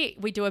 Ready.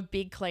 We do a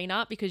big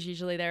cleanup because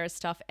usually there is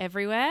stuff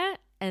everywhere,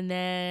 and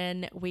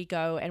then we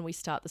go and we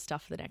start the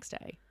stuff for the next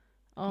day.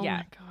 Oh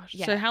my gosh.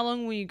 Yeah. So how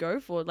long will you go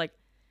for? Like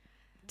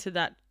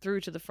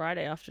through to the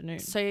Friday afternoon?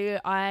 So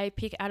I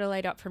pick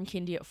Adelaide up from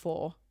kindy at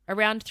 4,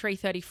 around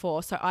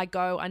 3:34. So I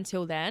go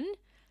until then.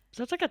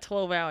 So it's like a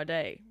 12-hour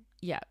day.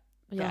 Yeah.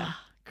 Ugh,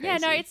 yeah,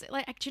 no, it's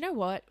like, do you know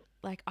what?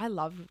 Like I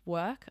love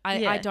work.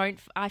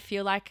 I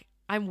feel like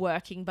I'm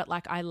working, but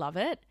like I love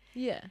it.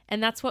 Yeah.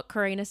 And that's what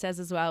Karina says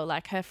as well.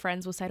 Like her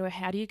friends will say to her,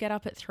 how do you get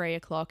up at 3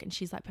 o'clock? And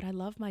she's like, but I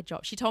love my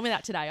job. She told me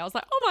that today. I was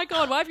like, oh my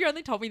God, why have you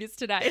only told me this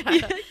today?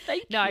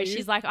 Thank no, you.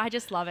 she's like, I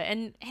just love it.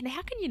 And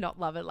how can you not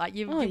love it? Like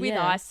you're with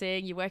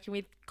icing, you're working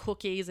with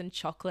cookies and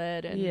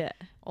chocolate and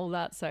all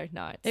that. So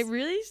no, it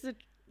really is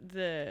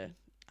the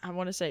I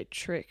want to say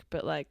trick,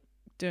 but like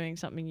doing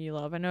something you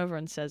love. I know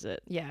everyone says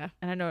it. Yeah.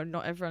 And I know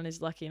not everyone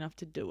is lucky enough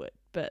to do it,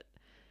 but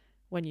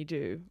when you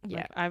do,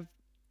 like I've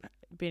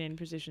been in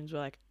positions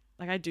where like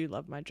I do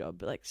love my job,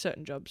 but like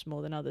certain jobs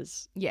more than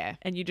others. Yeah.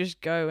 And you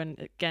just go, and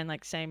again,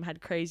 like same, had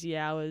crazy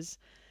hours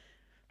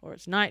or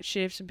it's night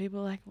shifts, and people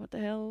are like, what the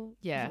hell?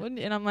 Yeah.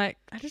 And I'm like,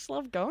 I just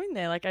love going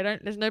there. Like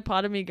there's no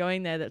part of me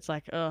going there that's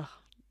like, oh,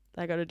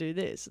 I got to do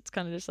this. It's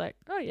kind of just like,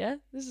 oh yeah,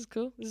 this is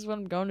cool. This is what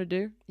I'm going to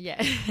do.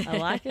 Yeah. I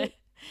like it.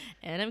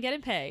 And I'm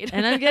getting paid.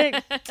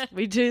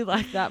 We do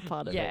like that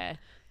part of it. Yeah.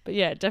 But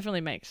yeah, it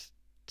definitely makes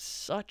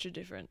such a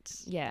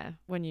difference. Yeah.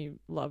 When you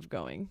love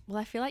going. Well,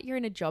 I feel like you're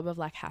in a job of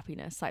like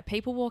happiness. Like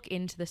people walk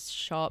into the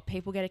shop,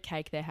 people get a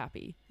cake, they're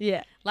happy.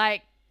 Yeah.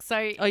 Like,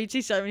 so. Oh, you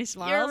see so many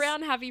smiles. You're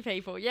around happy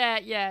people.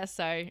 Yeah.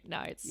 So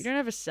no, it's. You don't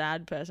have a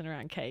sad person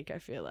around cake, I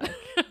feel like.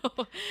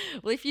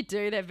 Well, if you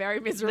do, they're very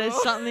miserable.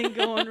 There's something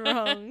going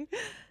wrong.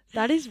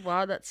 That is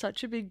wow. That's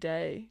such a big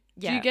day.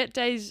 Yeah. Do you get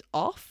days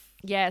off?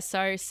 Yeah.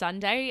 So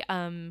Sunday,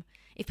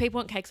 if people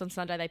want cakes on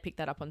Sunday, they pick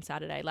that up on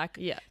Saturday. Like,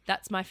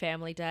 that's my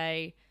family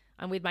day.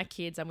 I'm with my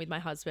kids. I'm with my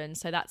husband.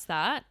 So that's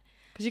that.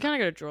 Because you kind of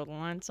got to draw the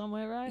line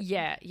somewhere, right?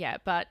 Yeah.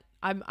 But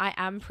I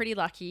am pretty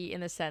lucky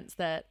in the sense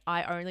that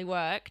I only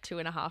work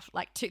 2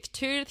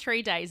 to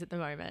 3 days at the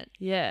moment.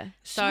 Yeah.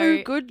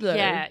 So good though.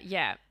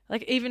 Yeah.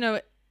 Like even though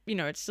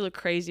it's still a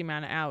crazy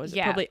amount of hours,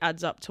 it probably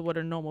adds up to what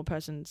a normal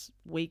person's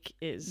week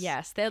is.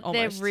 Yes, they're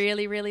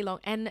really, really long.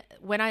 And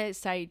when I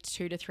say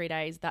 2 to 3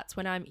 days, that's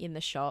when I'm in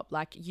the shop.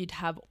 Like you'd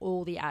have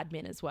all the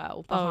admin as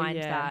well behind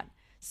that.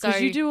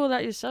 Because you do all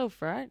that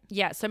yourself, right?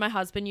 Yeah. So my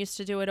husband used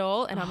to do it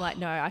all. And I'm like,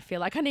 no, I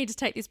feel like I need to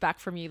take this back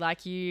from you.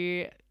 Like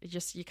you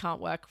can't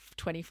work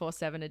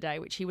 24/7 a day,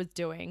 which he was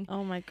doing.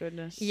 Oh my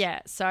goodness. Yeah.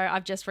 So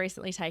I've just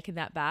recently taken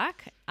that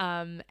back.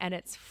 And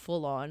it's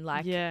full on.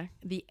 Like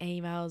the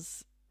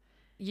emails.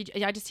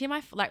 I just hear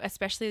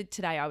especially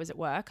today I was at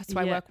work. So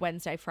I work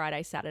Wednesday,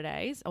 Friday,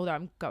 Saturdays, although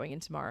I'm going in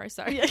tomorrow.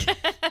 So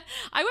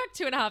I work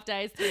 2.5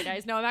 days, 3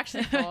 days. No, I'm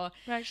actually 4.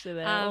 We're actually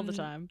there all the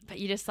time. But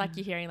you're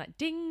hearing like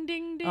ding,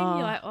 ding, ding.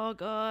 You're like, oh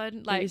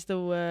God. Like, it is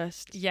the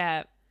worst.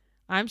 Yeah.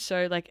 I'm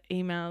so like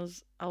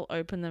emails, I'll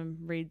open them,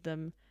 read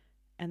them,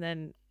 and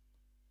then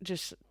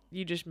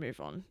you just move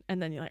on.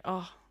 And then you're like,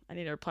 oh, I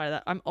need to reply to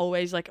that. I'm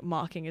always like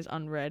marking as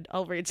unread.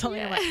 I'll read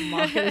something, I'm like,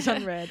 mark it as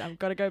unread. I've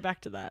got to go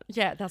back to that.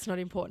 Yeah, that's not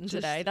important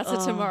today. That's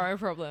a tomorrow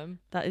problem.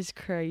 That is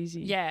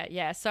crazy.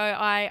 Yeah. So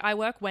I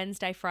work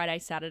Wednesday, Friday,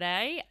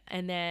 Saturday,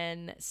 and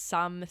then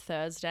some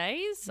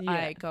Thursdays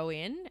I go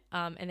in.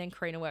 And then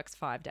Karina works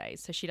 5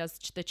 days. So she does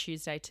the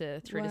Tuesday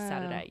through to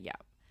Saturday. Yeah.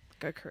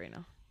 Go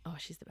Karina. Oh,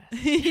 she's the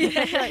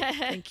best.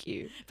 Thank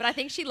you. But I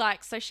think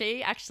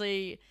she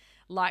actually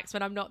likes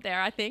when I'm not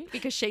there, I think,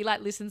 because she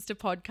like listens to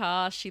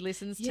podcasts, she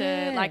listens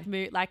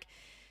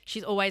to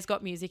she's always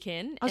got music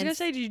in. I was gonna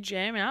say, do you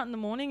jam out in the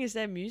morning? Is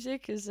there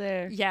music? Is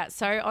there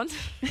so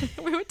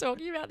we were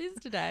talking about this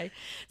today.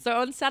 So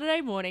on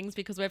Saturday mornings,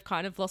 because we've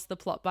kind of lost the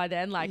plot by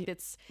then, like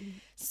it's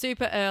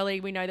super early,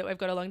 we know that we've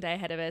got a long day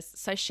ahead of us,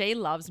 so she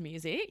loves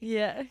music,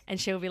 and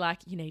she'll be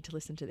like, you need to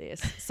listen to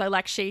this. So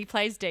like she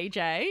plays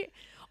DJ.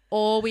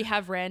 Or we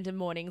have random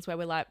mornings where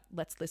we're like,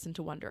 let's listen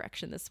to One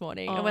Direction this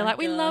morning. And we're like,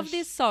 we love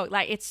this song.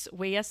 Like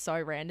we are so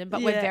random,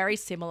 but we're very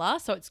similar.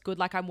 So it's good.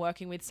 Like I'm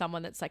working with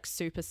someone that's like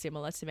super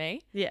similar to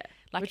me. Yeah.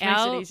 Like which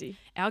makes it easy.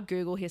 Our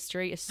Google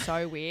history is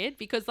so weird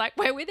because like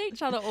we're with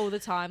each other all the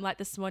time. Like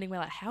this morning we're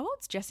like, how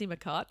old's Jesse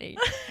McCartney?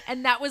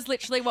 And that was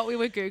literally what we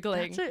were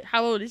Googling.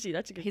 How old is he?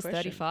 That's a good question.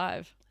 He's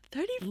 35.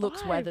 35?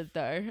 Looks weathered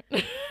though.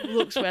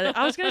 Looks weathered.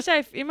 I was going to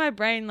say, in my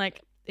brain,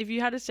 like, if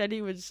you had said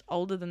he was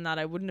older than that,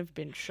 I wouldn't have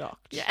been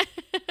shocked. Yeah.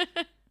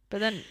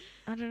 But then,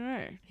 I don't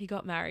know. He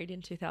got married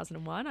in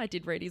 2001. I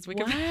did read his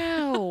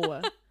Wikipedia.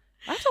 Wow.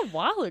 That's a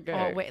while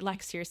ago. Oh,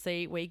 like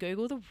seriously, we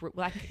Google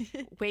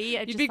we are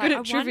You'd just be like, good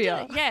at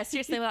trivia. Yeah,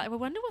 seriously, we're like, I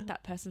wonder what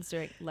that person's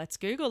doing. Let's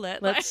Google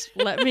it.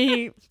 Let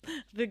me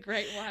the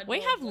great wide.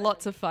 We have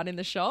lots of fun in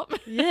the shop.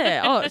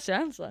 Yeah. Oh, it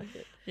sounds like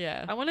it.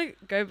 Yeah. I want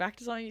to go back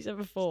to something you said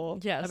before.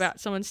 Yes. About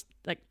someone's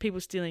like people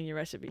stealing your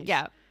recipes.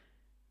 Yeah.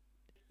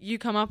 You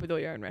come up with all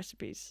your own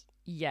recipes.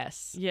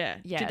 Yes. Yeah.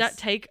 Yes. Did that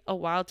take a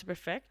while to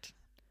perfect?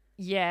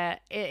 Yeah.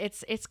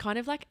 It's kind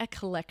of like a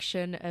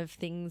collection of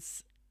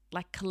things,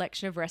 like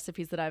collection of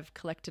recipes that I've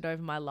collected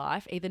over my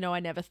life, even though I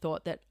never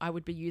thought that I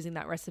would be using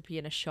that recipe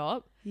in a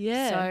shop.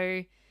 Yeah.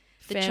 So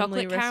the Family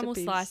chocolate caramel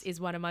recipes. slice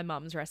is one of my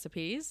mum's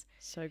recipes.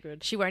 So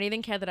good. She won't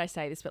even care that I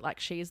say this, but like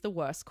she is the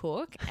worst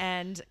cook,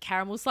 and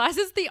caramel slice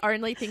is the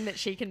only thing that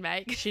she can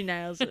make. She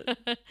nails it.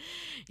 You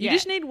Yeah.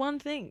 just need one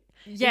thing.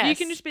 Yes. If you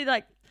can just be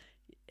like,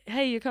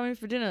 hey, you're coming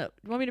for dinner. Do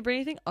you want me to bring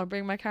anything? I'll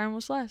bring my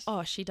caramel slice.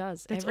 Oh, she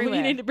does. That's everywhere. all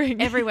you need to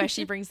bring. Everywhere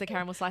she brings the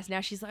caramel slice.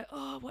 Now she's like,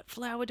 oh, what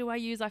flour do I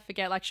use? I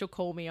forget. Like she'll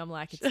call me. I'm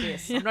like, it's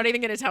this. I'm not even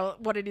going to tell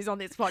what it is on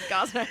this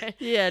podcast.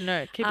 Yeah,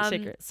 no, keep it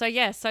secret.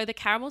 So the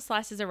caramel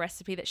slice is a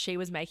recipe that she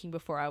was making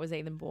before I was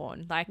even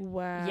born. Like,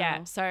 Wow.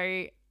 yeah.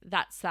 So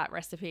that's that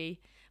recipe.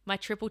 My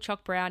triple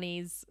choc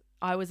brownies.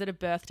 I was at a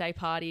birthday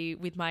party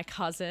with my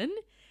cousin,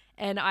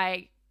 and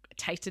I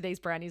tasted these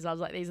brownies. I was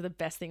like, these are the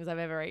best things I've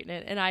ever eaten.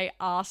 And I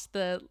asked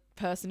the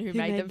person who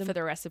made them for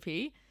the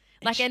recipe.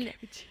 Like, and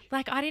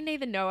like, I didn't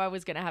even know I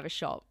was going to have a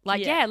shop.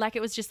 Like, yeah, like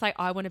it was just like,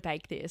 I want to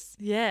bake this.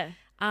 Yeah.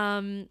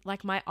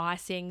 Like my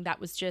icing,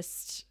 that was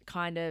just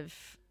kind of,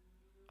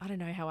 I don't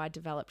know how I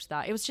developed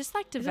that. It was just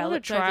like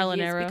developed trial over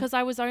and years error? because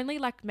I was only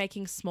like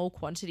making small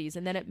quantities,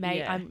 and then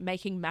Yeah. I'm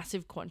making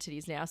massive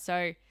quantities now.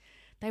 So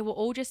they were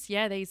all just,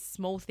 these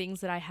small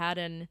things that I had.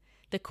 And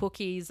the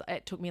cookies,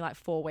 it took me like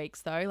 4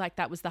 weeks though. Like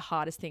that was the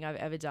hardest thing I've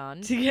ever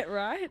done. To get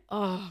right?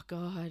 Oh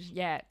God.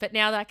 Yeah. But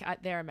now like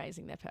they're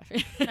amazing. They're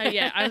perfect. Oh,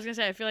 yeah. I was going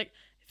to say, I feel like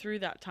through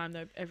that time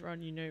though,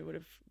 everyone you knew would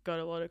have got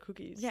a lot of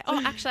cookies. Yeah.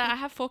 Oh, actually I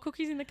have 4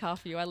 cookies in the car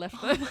for you. I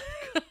left them.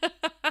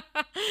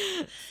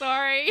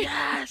 Sorry.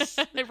 Yes.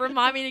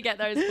 Remind me to get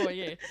those for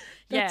you.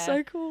 That's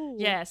so cool.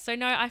 Yeah. So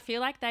no, I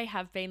feel like they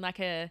have been like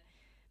they're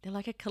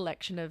like a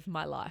collection of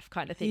my life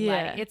kind of thing.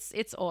 Yeah. Like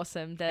it's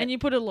awesome that. And you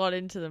put a lot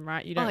into them,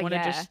 right? You don't want to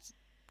yeah. just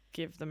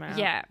give them out.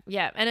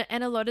 Yeah.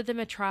 And a lot of them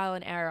are trial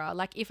and error.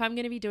 Like if I'm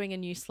going to be doing a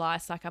new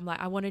slice, like I'm like,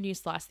 I want a new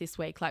slice this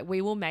week. Like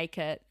we will make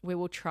it. We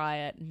will try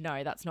it.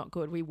 No, that's not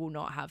good. We will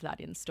not have that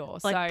in store.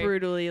 Like so,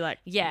 brutally like.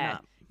 yeah. Nah.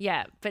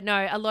 Yeah. But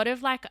no, a lot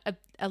of like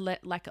a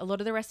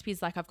lot of the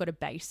recipes, like I've got a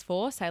base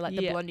for, say like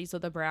the blondies or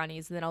the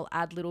brownies, and then I'll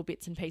add little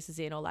bits and pieces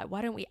in, or like,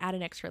 why don't we add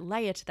an extra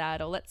layer to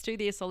that? Or let's do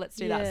this or let's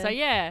do that. So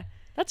yeah.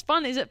 That's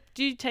fun.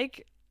 Do you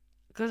take,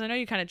 because I know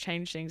you kind of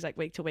change things like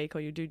week to week, or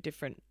you do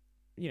different,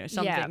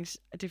 some things,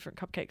 different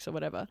cupcakes or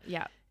whatever.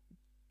 Yeah.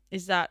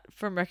 Is that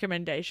from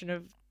recommendation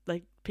of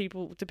like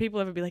people? Do people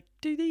ever be like,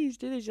 do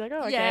these? You're like,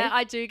 oh, okay. Yeah,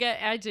 I do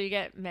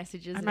get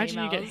messages. I and imagine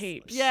emails. you get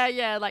heaps.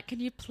 Yeah. Like, can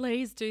you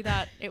please do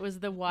that? It was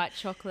the white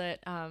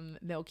chocolate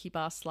Milky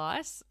Bar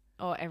slice.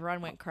 Oh, everyone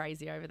went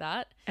crazy over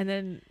that. And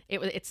then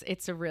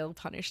it's a real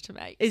punish to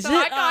make. Is so it?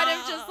 I kind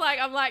of just like,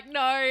 I'm like,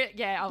 no,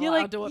 yeah, I'll do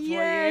it for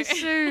you.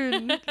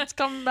 Soon. It's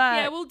coming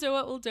back. Yeah, we'll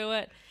do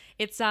it.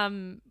 It's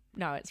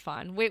no, it's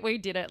fine. We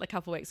did it a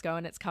couple of weeks ago,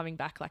 and it's coming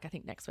back like I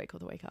think next week or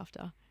the week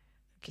after.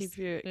 Keep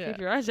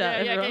your eyes out,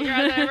 everyone. Yeah, keep your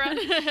eyes out,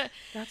 everyone.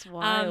 That's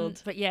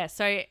wild. But yeah,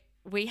 so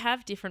we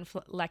have different,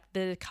 like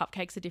the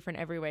cupcakes are different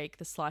every week.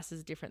 The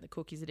slices are different. The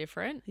cookies are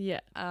different. Yeah.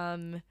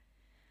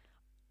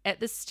 At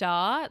the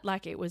start,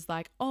 like it was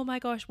like, oh my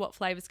gosh, what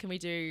flavors can we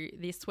do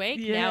this week?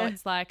 Yeah. Now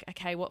it's like,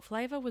 okay, what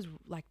flavor was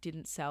like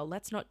didn't sell?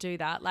 Let's not do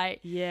that. Like,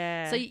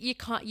 yeah. so you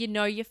can't,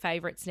 your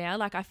favorites now.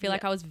 Like I feel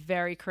like I was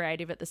very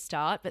creative at the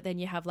start, but then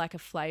you have like a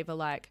flavor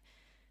like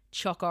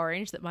choc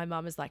orange that my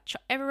mum is like,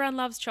 everyone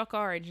loves choc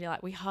orange. And you're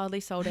like, we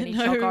hardly sold any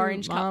No, choc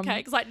orange Mum.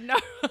 cupcakes. Like no,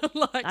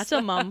 like That's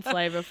a mum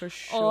flavor for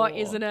sure. Oh,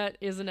 isn't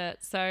it?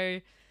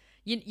 So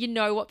you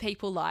know what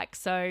people like.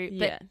 So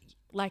Yeah. but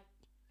like.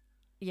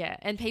 Yeah,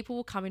 and people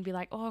will come and be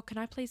like, oh, can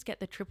I please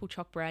get the triple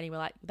choc brownie? We're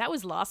like, that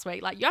was last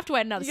week. Like, you have to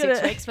wait another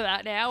 6 weeks for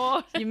that now.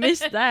 Or You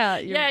missed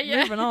that.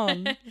 You're moving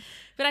on.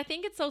 But I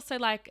think it's also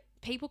like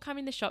people come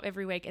in the shop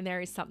every week and there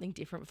is something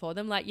different for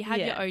them. Like you have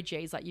your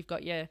OGs, like you've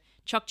got your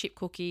choc chip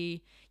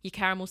cookie, your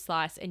caramel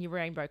slice, and your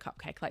rainbow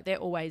cupcake. Like they're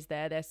always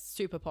there. They're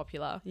super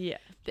popular. Yeah.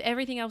 But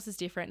everything else is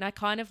different. And I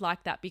kind of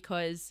like that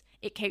because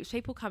it keeps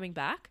people coming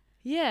back.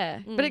 Yeah.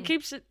 But it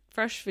keeps it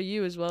fresh for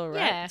you as well, right?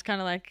 Yeah. It's kind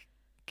of like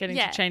getting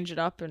to change it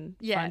up and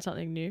find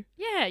something new.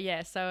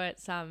 Yeah. So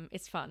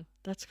it's fun.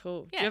 That's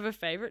cool. Yeah. Do you have a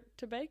favorite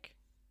to bake?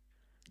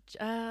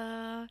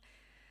 Or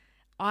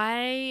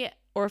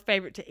Or a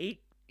favorite to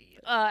eat?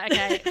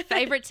 okay.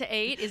 Favorite to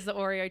eat is the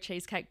Oreo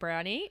cheesecake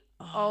brownie.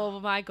 Oh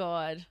my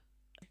God.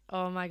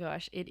 Oh my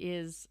gosh. It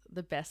is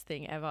the best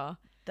thing ever.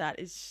 That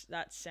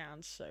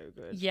sounds so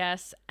good.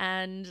 Yes.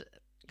 And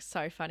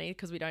so funny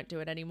because we don't do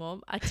it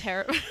anymore.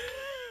 You're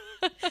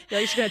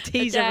just going to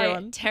tease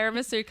everyone.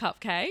 Tiramisu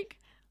cupcake.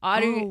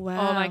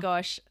 Wow. Oh my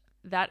gosh.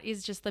 That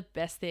is just the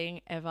best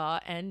thing ever.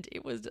 And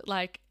it was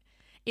like,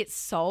 it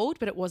sold,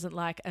 but it wasn't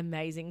like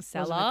amazing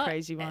seller. A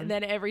crazy one. And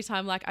then every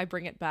time like I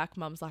bring it back,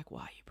 Mum's like,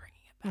 "Why are you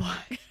bringing it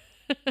back?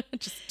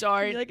 Just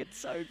don't." You're like, it's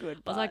so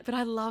good. I was like, "But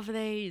I love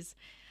these."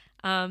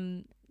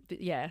 But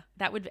yeah,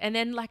 that would, and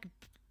then like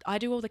I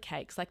do all the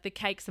cakes. Like the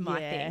cakes are my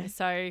thing.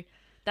 So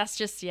that's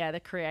just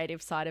the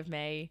creative side of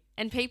me.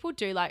 And people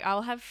do like,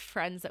 I'll have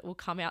friends that will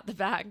come out the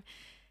back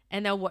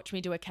and they'll watch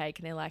me do a cake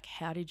and they're like,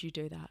 "How did you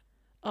do that?"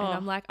 And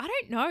I'm like, "I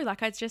don't know.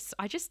 Like I just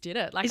did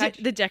it." Like is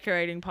it the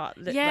decorating part?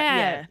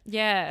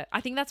 Yeah.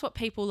 I think that's what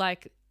people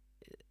like.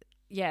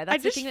 Yeah,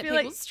 that's the thing that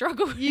people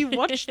struggle with. You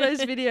watch those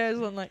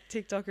videos on like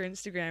TikTok or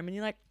Instagram and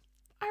you're like,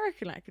 I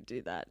reckon I could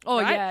do that.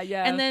 Oh, right?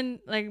 yeah. And then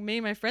like me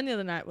and my friend the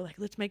other night were like,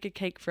 let's make a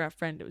cake for our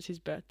friend. It was his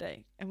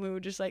birthday. And we were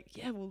just like,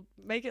 yeah, we'll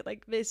make it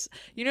like this.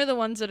 You know, the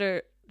ones that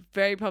are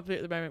very popular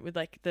at the moment with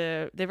like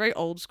they're very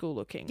old school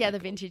looking. Yeah, like, the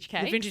vintage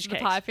cakes. The vintage cakes.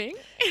 The piping.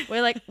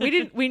 We're like,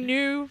 we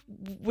knew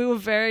it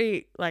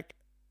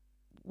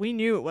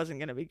wasn't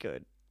going to be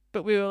good.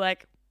 But we were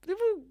like,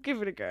 we'll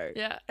give it a go.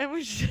 Yeah. And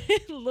we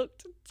just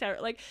looked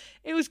terrible. Like,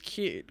 it was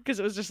cute because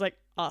it was just like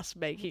us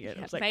making it.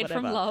 It was like, made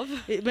whatever. from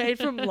love. It made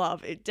from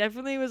love. It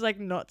definitely was like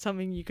not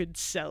something you could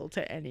sell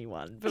to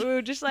anyone. But we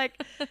were just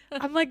like,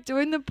 I'm like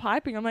doing the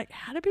piping. I'm like,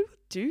 how do people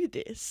do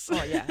this?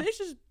 Oh, yeah. This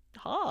is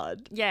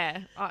hard.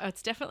 Yeah,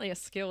 it's definitely a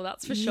skill,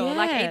 that's for sure. Yeah.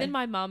 Like even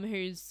my mum,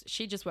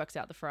 she just works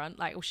out the front,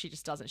 like, well, she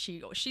just doesn't.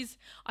 She's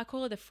I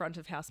call her the front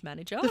of house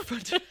manager.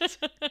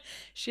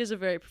 She has a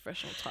very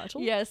professional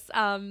title. Yes.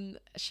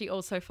 She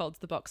also folds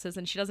the boxes,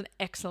 and she does an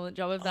excellent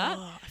job of that.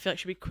 Oh, I feel like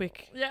she'd be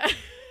quick. Yeah.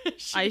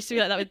 I used to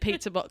be like that with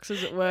pizza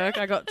boxes at work.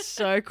 I got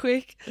so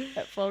quick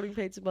at folding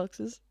pizza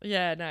boxes.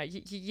 Yeah, no,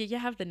 you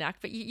have the knack,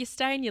 but you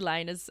stay in your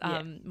lane, as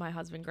my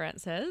husband Grant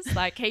says.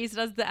 Like he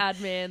does the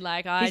admin.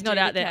 Like he's not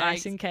out there cakes.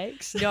 icing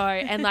cakes. No,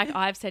 and like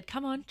I've said,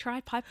 come on,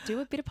 do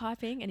a bit of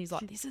piping, and he's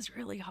like, this is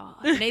really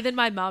hard. And even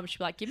my mum, she'd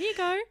be like, give me a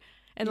go,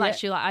 and like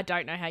she's like, I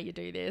don't know how you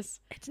do this.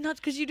 It's nuts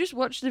because you just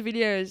watch the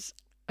videos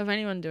of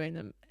anyone doing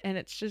them, and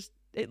it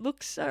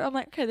looks so. I'm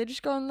like, okay, they're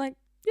just going like.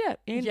 Yeah,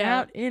 in,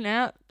 out.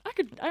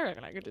 I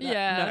reckon I could do that.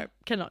 Yeah. No,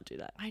 cannot do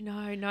that. I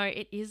know. No,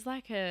 it is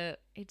like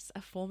it's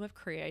a form of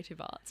creative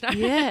arts.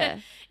 Yeah.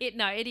 It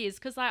is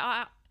because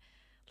I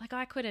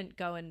couldn't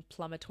go and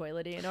plumb a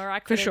toilet in, or I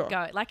couldn't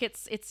go. Like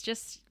it's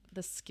just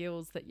the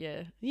skills that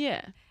you.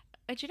 Yeah.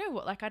 And do you know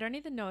what? Like I don't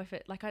even know if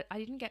it. Like I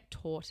didn't get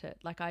taught it.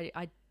 Like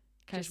I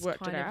just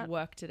worked it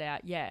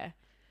out. Yeah.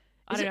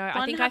 I don't know.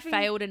 I think I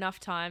failed enough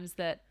times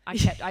that I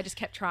just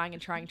kept trying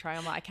and trying.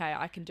 I'm like, okay,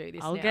 I can do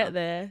this. I'll now. get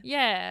there.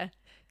 Yeah.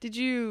 Did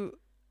you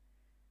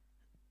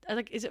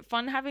like? Is it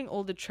fun having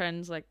all the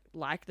trends like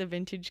the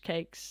vintage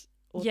cakes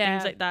or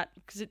things like that?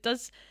 Because it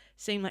does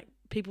seem like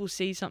people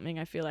see something.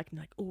 I feel like and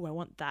like, oh, I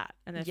want that,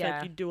 and I feel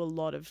like you do a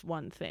lot of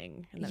one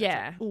thing. And then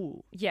it's like,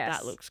 oh,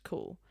 that looks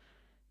cool.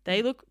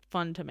 They look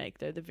fun to make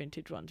though, the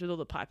vintage ones with all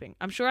the piping.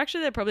 I'm sure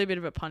actually they're probably a bit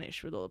of a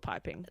punish with all the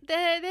piping.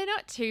 They're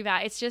not too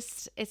bad.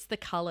 It's the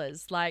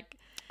colours. Like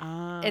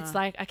it's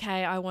like,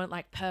 okay, I want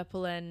like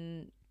purple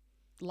and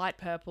light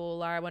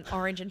purple, or I want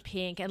orange and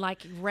pink and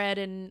like red,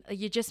 and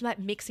you're just like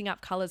mixing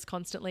up colours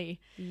constantly.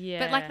 Yeah.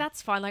 But like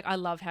that's fine. Like I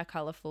love how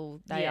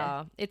colourful they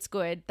are. It's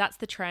good. That's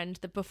the trend.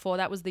 Before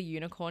that was the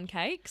unicorn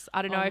cakes.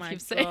 I don't know if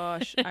you've seen. Oh my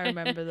gosh, I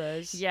remember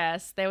those.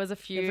 Yes, there was a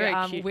few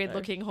weird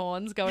looking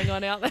horns going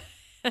on out there.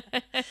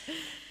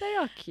 They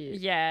are cute.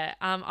 Yeah.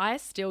 I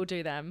still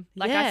do them.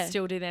 Like I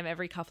still do them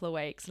every couple of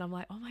weeks, and I'm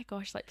like, oh my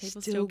gosh, like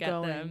people still get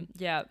them.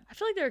 Yeah. I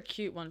feel like they're a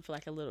cute one for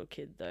like a little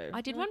kid though.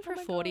 I did one for a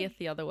 40th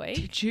the other week.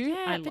 Did you?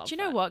 Yeah, but you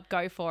know what?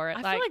 Go for it.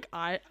 I feel like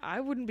I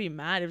wouldn't be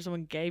mad if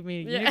someone gave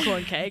me a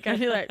unicorn cake. I'd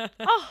be like,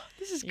 oh,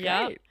 this is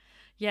great.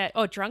 Yeah.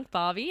 Oh, Drunk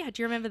Barbie.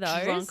 Do you remember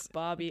those? Drunk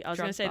Barbie. I was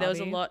going to say there was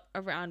a lot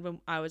around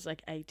when I was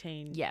like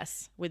 18.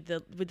 Yes. With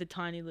the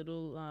tiny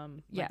little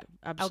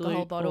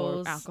alcohol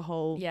bottles.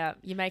 Alcohol. Yeah.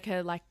 You make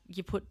her like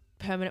you put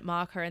permanent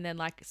marker and then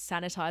like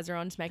sanitizer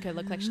on to make her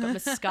look like she's got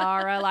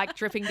mascara like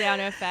dripping down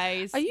her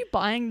face. Are you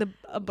buying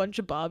a bunch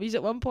of Barbies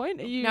at one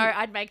point? No,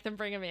 I'd make them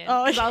bring them in.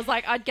 Because I was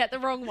like, I'd get the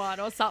wrong one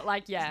or something.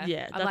 Like,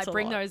 yeah. I'm like,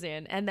 bring those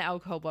in. And the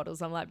alcohol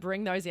bottles. I'm like,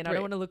 bring those in. I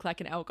don't want to look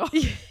like an alcohol.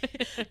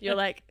 You're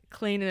like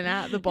cleaning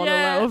out the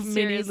bottle of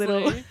mini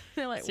little.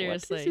 They're like,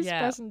 seriously, what is this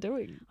person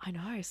doing? I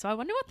know. So I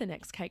wonder what the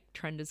next cake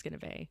trend is going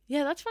to be.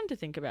 Yeah, that's fun to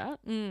think about.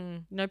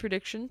 No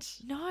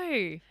predictions? No.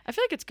 I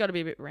feel like it's got to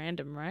be a bit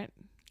random, right?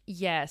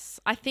 Yes.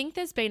 I think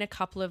there's been a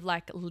couple of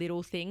like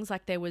little things.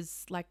 Like there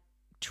was like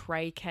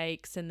tray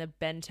cakes and the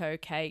bento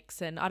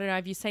cakes, and I don't know,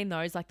 have you seen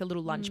those, like the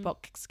little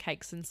lunchbox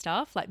cakes and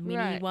stuff, like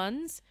mini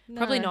ones? No.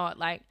 Probably not.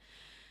 Like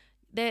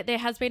there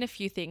has been a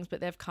few things, but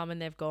they've come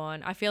and they've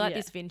gone. I feel like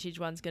this vintage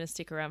one's going to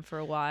stick around for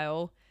a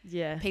while.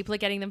 Yeah. People are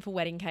getting them for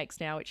wedding cakes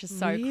now, which is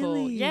so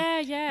cool.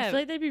 Yeah. I feel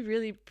like they'd be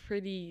really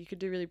pretty. You could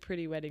do really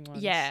pretty wedding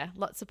ones. Yeah.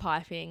 Lots of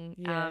piping.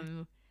 Yeah.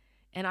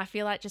 And I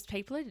feel like just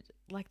people are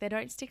like, they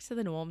don't stick to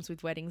the norms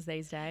with weddings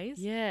these days.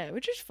 Yeah,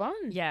 which is fun.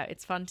 Yeah,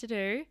 it's fun to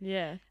do.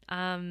 Yeah.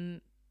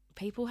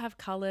 people have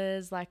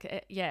colors. Like,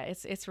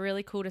 it's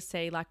really cool to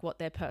see like what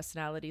their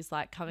personality's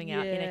like coming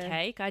out in a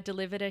cake. I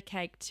delivered a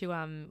cake to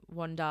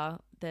Wanda,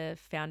 the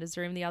founder's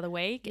room, the other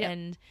week,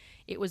 and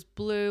it was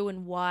blue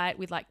and white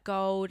with like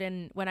gold.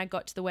 And when I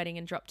got to the wedding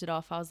and dropped it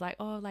off, I was like,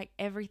 oh, like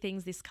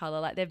everything's this color.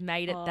 Like they've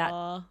made it that,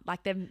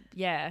 like they've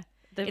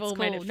They've all cool.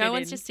 made it fit No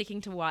one's in. just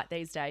sticking to white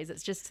these days.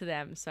 It's just to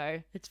them.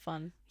 So It's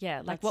fun. yeah,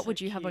 like That's what so would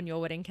you have cute. on your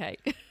wedding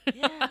cake?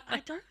 Yeah, I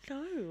don't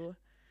know.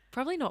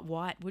 Probably not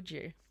white, would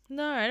you?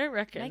 No, I don't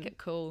reckon. Make it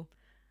cool.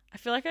 I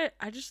feel like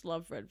I just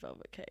love red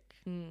velvet cake.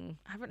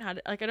 I haven't had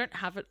it. Like, I don't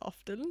have it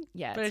often.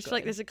 Yeah, But it's it's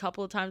like good. there's a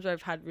couple of times where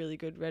I've had really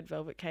good red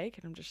velvet cake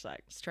and I'm just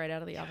like, Straight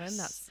out of the oven.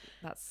 Yes.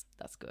 That's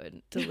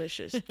good.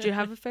 delicious. Do you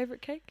have a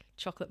favorite cake?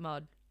 Chocolate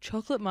mud.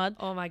 Chocolate mud.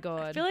 Oh my I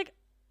god. feel like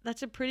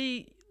that's a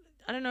pretty,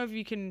 I don't know if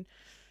you can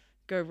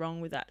go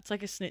wrong with that. It's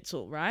like a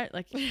schnitzel, right?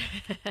 Like,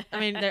 I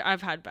mean,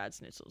 I've had bad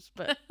schnitzels,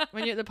 but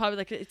when you're at the pub,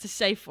 like, it's a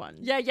safe one.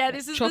 yeah, Like,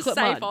 this is the chocolate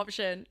safe mud.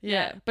 option.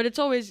 Yeah. But it's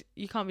always,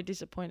 you can't be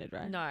disappointed,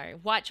 right? No,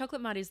 white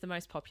chocolate mud is the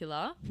most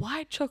popular.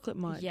 White chocolate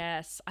mud.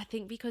 Yes, I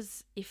think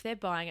because if they're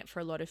buying it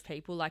for a lot of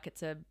people, like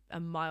it's a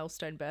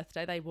milestone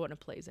birthday, they want to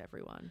please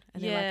everyone.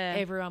 And they're Yeah.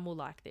 like, everyone will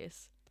like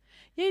this.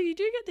 Yeah, you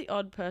do get the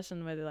odd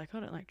person where they're like,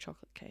 I don't like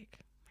chocolate cake.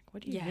 Like,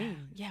 what do you Yeah.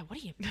 mean? Yeah, what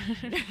do you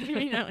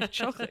mean? You know, like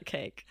chocolate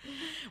cake.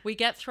 We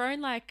get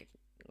thrown like,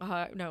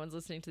 no one's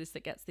listening to this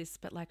that gets this,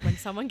 but like when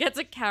someone gets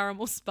a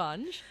caramel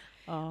sponge,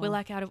 we're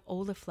like, out of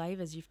all the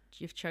flavors,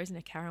 you've chosen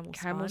a caramel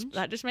sponge.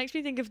 That just makes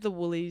me think of the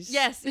Woolies.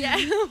 Yes, yeah.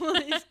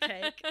 Woolies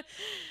cake.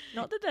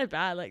 Not that they're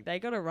bad. Like, they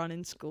got a run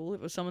in school.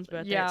 If it was someone's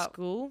birthday Yeah. at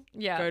school,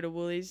 Yeah. go to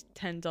Woolies,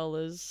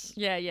 $10.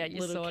 Yeah, you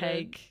little sorted.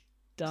 cake,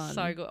 done.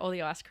 So good. All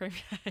the ice cream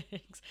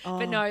cakes. Oh.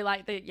 But no,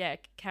 like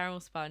caramel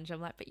sponge. I'm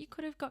like, but you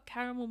could have got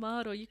caramel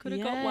mud, or you could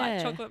have got white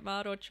Yeah. chocolate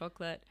mud or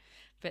chocolate.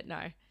 But no,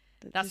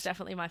 that's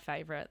definitely my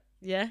favorite.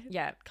 Yeah,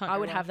 Yeah, Can't I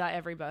go would wrong. have that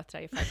every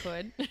birthday if I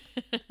could.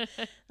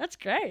 that's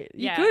great.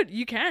 You Yeah. could,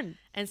 you can.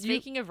 And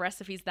speaking of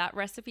recipes, that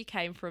recipe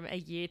came from a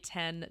year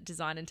 10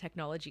 design and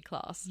technology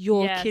class.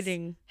 You're Yes.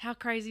 kidding. How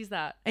crazy is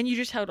that? And you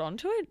just held on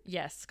to it?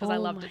 Yes, because I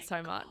Oh loved my it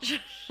so much.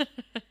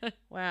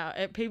 Wow.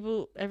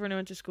 Everyone who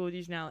went to school with you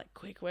is now like,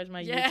 quick, where's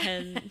my Yeah.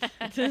 year 10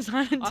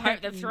 design and I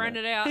hope they've thrown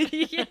it out.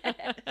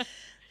 Yeah.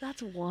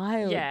 That's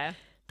wild. Yeah.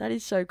 That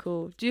is so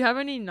cool. Do you have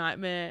any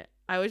nightmare?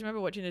 I always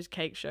remember watching those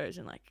cake shows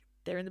and like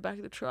they're in the back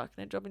of the truck and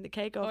they're dropping the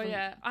cake off. Oh, and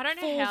yeah. I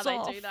don't know how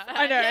falls they do off. that.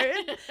 I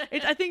know.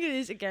 I think it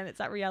is, again, it's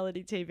that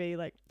reality TV.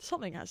 Like,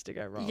 something has to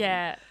go wrong.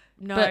 Yeah.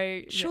 No.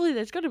 But surely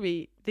there's got to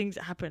be things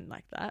that happen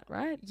like that,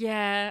 right?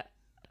 Yeah.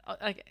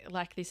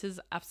 Like this is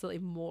absolutely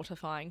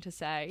mortifying to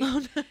say.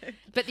 Oh, no.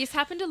 But this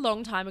happened a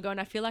long time ago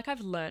and I feel like I've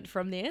learned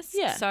from this.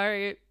 Yeah.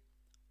 So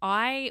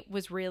I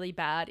was really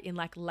bad in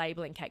like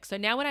labeling cake. So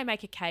now when I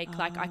make a cake,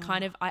 like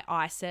I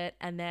ice it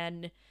and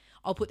then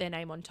I'll put their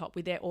name on top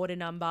with their order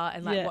number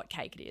and like Yeah. what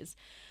cake it is.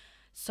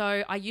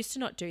 So I used to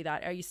not do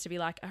that. I used to be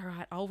like, all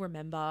right, I'll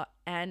remember.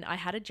 And I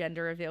had a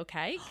gender reveal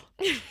cake.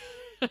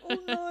 Oh,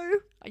 no.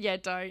 Yeah,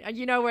 don't.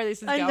 You know where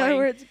this is I going. know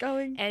where it's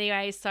going.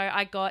 Anyway, so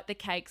I got the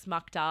cakes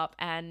mucked up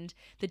and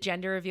the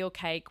gender reveal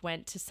cake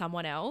went to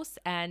someone else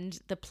and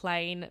the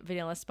plain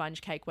vanilla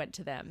sponge cake went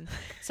to them.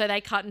 So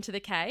they cut into the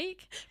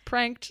cake.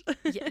 Pranked.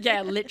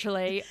 Yeah,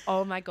 literally.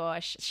 Oh my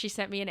gosh. She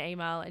sent me an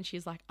email and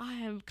she's like,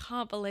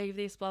 can't believe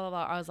this, blah,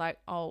 blah, blah. I was like,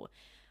 oh,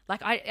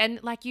 like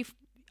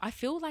I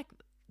feel like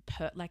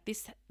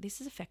this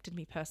has affected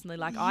me personally.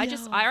 Like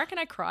I reckon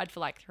I cried for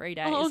like 3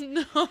 days. Oh,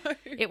 no.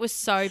 It was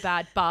so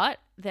bad. But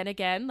then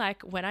again,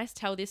 like when I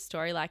tell this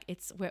story, like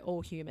we're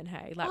all human,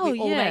 hey? Like we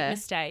all make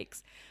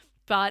mistakes.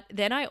 But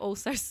then I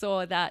also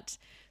saw that,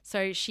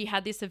 so she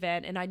had this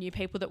event and I knew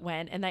people that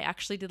went and they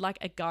actually did like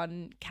a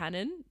gun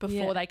cannon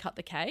before they cut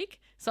the cake.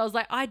 So I was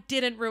like, I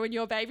didn't ruin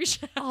your baby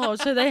shower. Oh,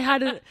 so they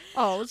had it.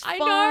 Oh, it's I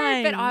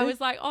fine. know, but I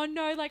was like, oh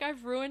no, like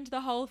I've ruined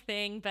the whole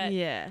thing. But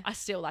yeah. I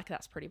still like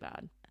that's pretty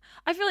bad.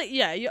 I feel like,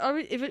 yeah,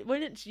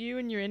 when it's you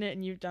and you're in it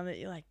and you've done it,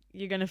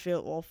 you're going to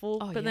feel awful.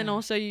 Oh, but then yeah.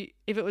 also,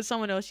 if it was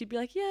someone else, you'd be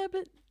like, yeah,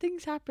 but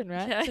things happen,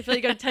 right? Yeah. So I feel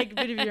like you got to take a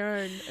bit of your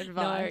own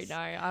advice. No,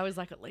 I was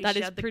like, at least That she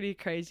is had the pretty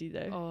crazy,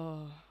 though.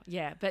 Oh,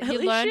 yeah. But At you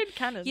least learn, she had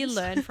cannons. you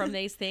learn from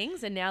these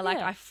things. And now, like,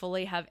 Yeah. I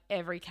fully have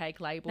every cake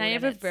labeled. Now you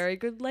have and a very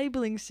good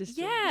labeling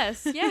system.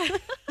 Yes, yeah.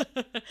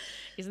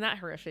 Isn't that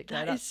horrific, though?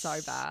 That That's is so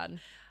bad.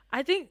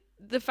 I think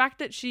the fact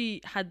that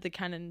she had the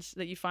cannons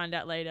that you find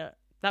out later,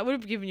 that would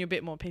have given you a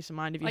bit more peace of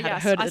mind if you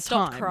had heard at I the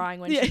stopped time. crying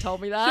when Yeah. she told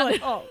me that. You're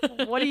like,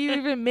 oh, what do you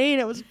even mean?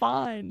 It was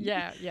fine.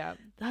 Yeah.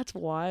 That's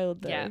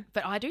wild, though. Yeah.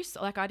 But I do,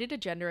 like, I did a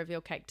gender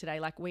reveal cake today.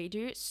 Like, we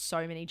do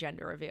so many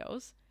gender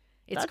reveals.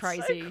 It's That's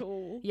crazy. so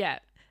cool. Yeah.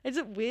 Is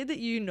it weird that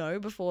you know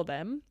before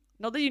them?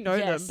 Not that you know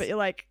them, Yes. but you're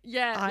like,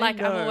 Yeah, I like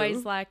I'm know.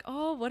 always like,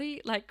 oh, what do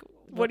you like?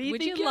 What do you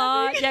would think you you're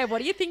like? having? Yeah, what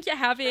do you think you're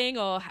having?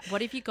 Or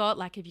what have you got?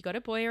 Like, have you got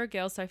a boy or a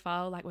girl so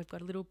far? Like, we've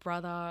got a little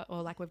brother,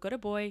 or like we've got a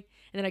boy. And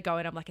then I go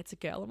and I'm like, it's a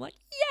girl. I'm like,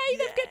 yay,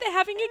 they're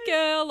having a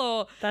girl.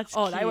 Or That's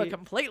they were cute.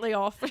 completely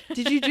off.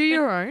 Did you do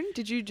your own?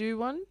 Did you do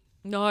one?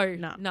 No,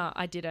 No. no,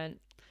 I didn't.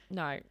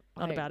 No,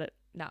 Not about it.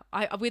 no.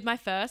 I with my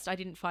first, I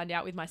didn't find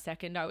out. With my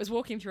second, I was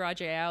walking through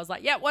RGA. I was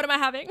like, yeah, what am I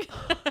having?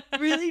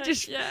 Really?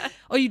 Just yeah.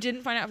 Oh, you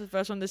didn't find out for the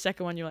first one. The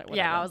second one, you're like,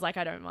 whatever. Yeah, I was like,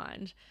 I don't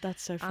mind.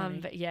 That's so funny.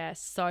 But yeah,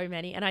 so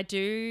many. And I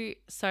do,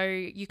 so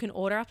you can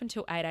order up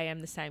until 8 a.m.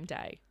 the same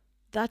day.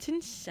 That's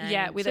insane.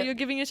 Yeah, so you're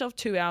giving yourself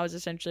 2 hours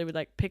essentially with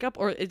like pickup,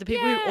 or is the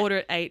people who order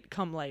at 8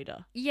 come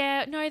later?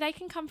 Yeah, no, they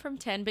can come from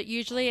 10, but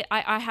usually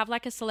I have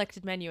like a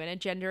selected menu, and a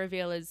gender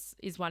reveal is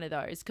one of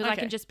those, because I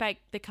can just bake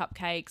the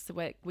cupcakes.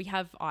 We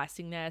have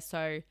icing there,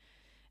 so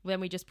then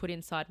we just put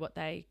inside what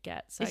they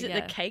get. So is it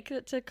the cake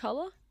that's a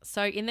colour?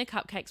 So in the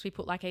cupcakes, we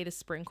put like either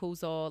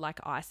sprinkles or like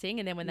icing,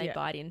 and then when they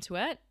bite into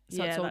it,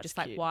 so it's all just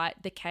like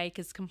white. The cake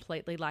is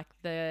completely like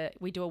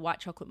we do a white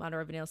chocolate mud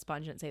or a vanilla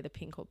sponge, and it's either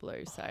pink or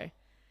blue. So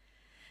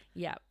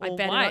yeah, or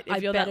white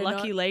if you're that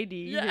lucky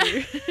lady. Yeah.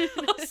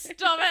 Oh,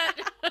 stop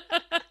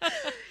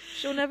it.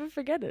 She'll never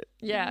forget it.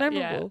 Yeah,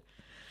 memorable.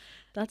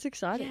 That's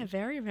exciting. Yeah,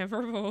 very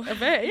memorable.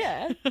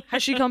 Yeah.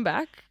 Has she come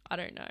back? I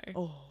don't know.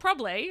 Oh.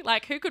 Probably.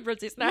 Like, who could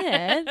resist that?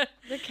 Yeah.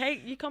 The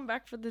cake. You come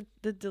back for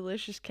the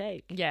delicious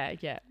cake. Yeah.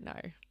 No.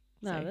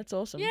 No, that's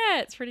awesome. Yeah,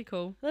 it's pretty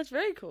cool. That's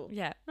very cool.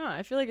 Yeah. No,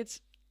 I feel like it's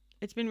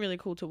been really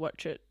cool to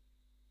watch it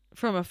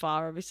from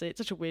afar. Obviously, it's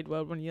such a weird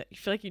world when you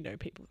feel like you know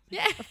people.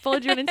 Yeah. I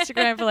followed you on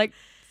Instagram for like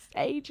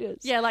ages.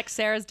 Yeah, like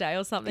Sarah's Day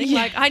or something.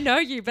 Yeah. Like, I know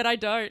you, but I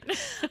don't.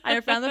 I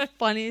found the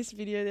funniest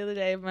video the other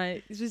day of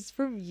this was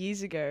from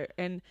years ago,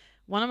 and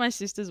one of my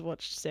sisters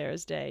watched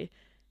Sarah's Day,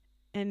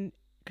 and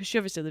because she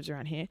obviously lives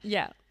around here.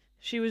 Yeah.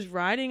 She was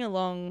riding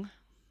along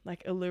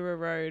like Allura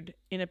Road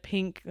in a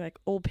pink, like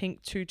all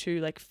pink tutu,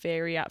 like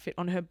fairy outfit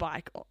on her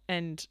bike,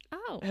 and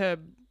her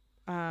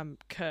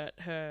Kurt,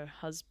 her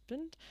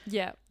husband,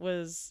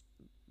 was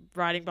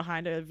riding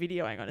behind her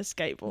videoing on a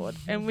skateboard.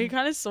 And we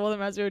kind of saw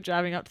them as we were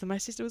driving up to them. My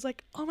sister was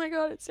like, oh my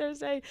God, it's Sarah's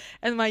Day.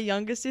 And my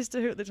younger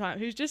sister, who at the time,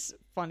 who's just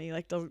funny,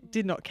 like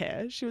did not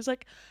care, she was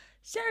like,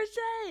 Sarah's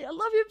Day, I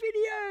love your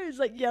videos,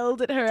 like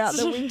yelled at her out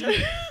the window.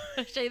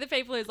 She the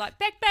people who's like,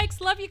 Bec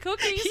Bakes, love your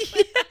cookies.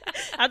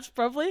 That's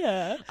probably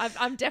her.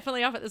 I'm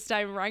definitely up at the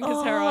same rank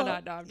as her. Oh, no,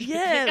 I'm joking.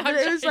 Yeah, but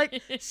it was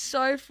like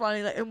so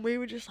funny, like, and we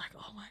were just like,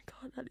 oh my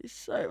God, that is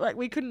so, like,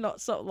 we could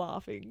not stop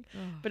laughing.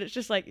 But it's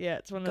just like, yeah,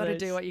 it's one of those. Gotta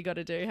do what you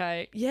gotta do,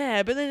 hey.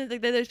 Yeah, but then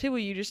like, there's people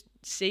you just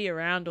see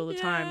around all the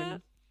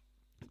time,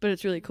 but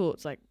it's really cool.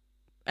 It's like,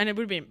 and it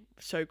would have been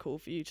so cool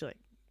for you to like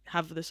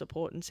have the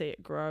support and see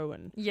it grow.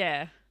 And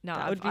yeah, no,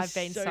 I've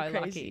been so crazy.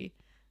 Lucky.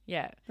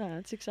 Yeah, no,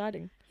 it's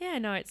exciting. Yeah,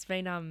 no, it's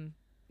been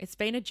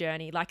a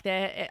journey. Like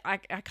I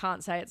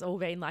can't say it's all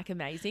been like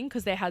amazing,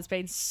 because there has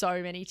been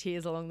so many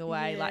tears along the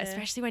way. Like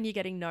especially when you're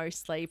getting no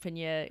sleep and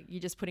you're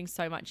just putting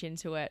so much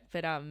into it.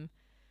 But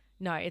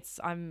no,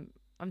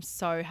 I'm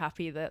so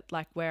happy that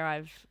like where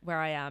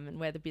I am and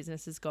where the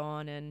business has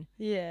gone, and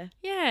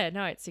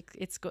no,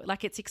 it's good.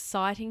 Like it's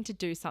exciting to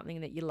do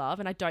something that you love,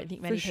 and I don't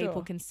think many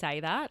people can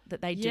say that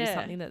they do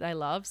something that they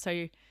love.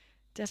 So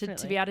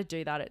to be able to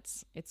do that,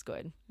 it's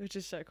good, which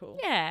is so cool.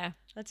 Yeah,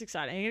 that's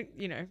exciting.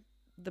 You know,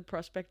 the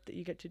prospect that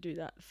you get to do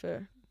that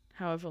for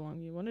however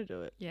long you want to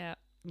do it. Yeah,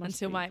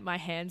 until my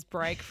hands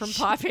break from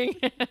typing.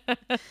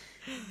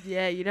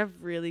 Yeah, you'd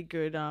have really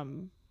good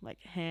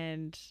like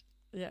hand.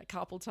 Yeah,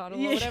 carpal tunnel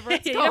or whatever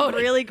it's called. You have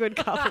really good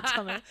carpal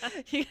tunnel.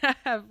 You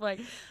have like,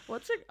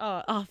 what's it?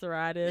 Oh,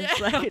 arthritis.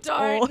 Yeah, like it's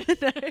all.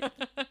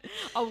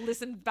 I'll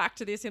listen back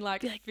to this in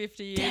like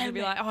 50 years and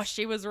be like, oh,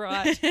 she was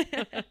right.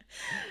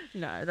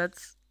 No,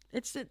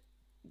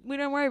 we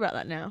don't worry about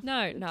that now.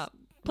 No.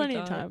 Plenty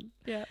of time.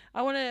 Yeah.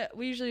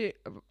 We usually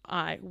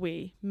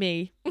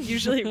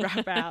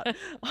wrap out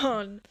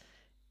on,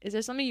 is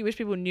there something you wish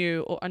people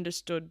knew or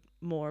understood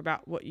more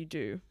about what you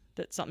do?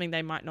 That's something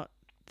they might not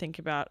think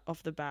about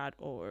off the bat,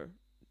 or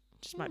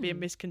just might be a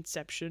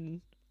misconception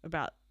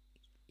about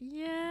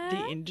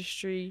the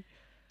industry?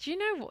 Do you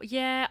know what?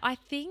 Yeah, I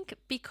think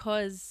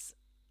because,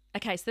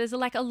 okay, so there's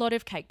like a lot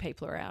of cake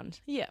people around.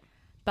 Yeah.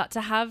 But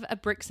to have a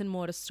bricks and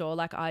mortar store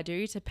like I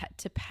do, to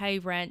pay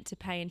rent, to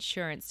pay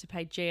insurance, to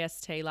pay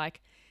GST,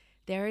 like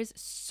there is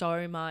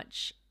so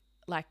much,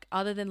 like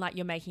other than like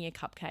you're making a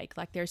cupcake,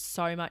 like there's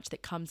so much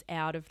that comes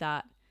out of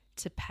that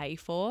to pay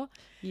for.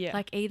 Yeah.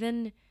 Like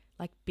even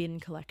like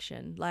bin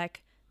collection,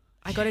 like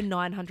I got a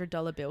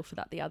 $900 bill for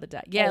that the other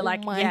day. Yeah,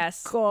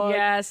 God.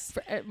 Yes.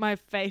 My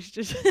face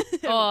just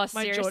my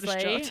seriously. jaw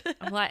just dropped.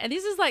 I'm like, and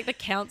this is like the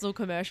council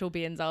commercial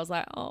bins. I was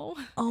like, oh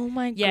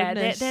my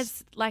goodness.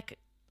 There's like,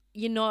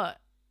 you're not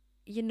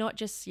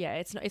just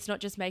it's not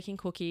just making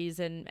cookies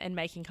and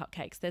making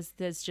cupcakes.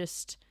 There's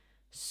just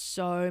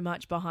so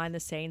much behind the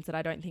scenes that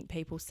I don't think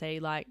people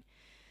see, like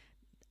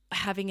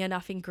having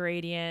enough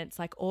ingredients,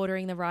 like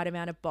ordering the right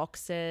amount of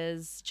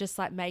boxes, just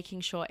like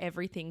making sure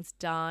everything's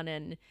done,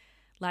 and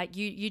like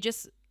you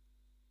just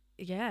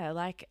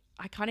like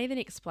I can't even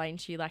explain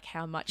to you like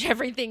how much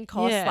everything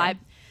costs. Like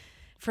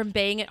from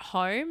being at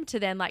home to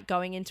then like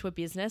going into a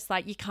business,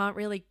 like you can't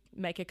really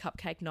make a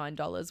cupcake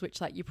 $9, which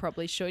like you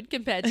probably should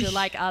compared to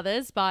like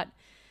others. But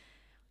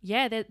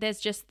yeah,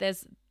 there's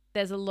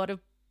a lot of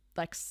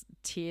like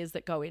tears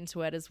that go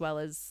into it, as well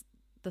as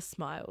the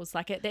smiles.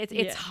 Like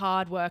it's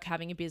hard work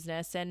having a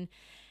business, and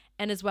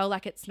And as well,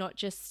 like it's not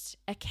just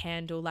a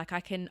candle. Like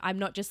I'm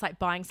not just like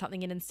buying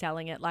something in and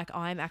selling it. Like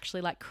I'm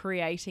actually like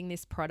creating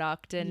this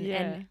product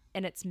and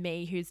it's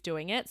me who's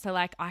doing it. So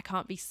like I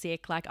can't be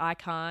sick. Like I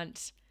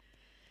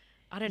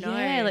don't know.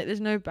 Yeah, like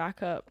there's no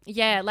backup.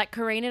 Yeah, like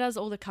Karina does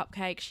all the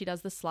cupcakes. She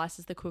does the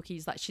slices, the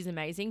cookies. Like she's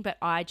amazing, but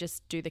I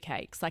just do the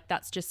cakes. Like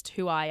that's just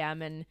who I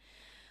am. And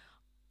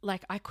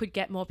like I could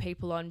get more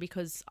people on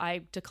because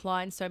I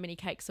decline so many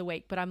cakes a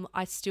week, but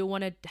I still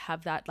want to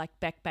have that like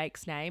Bec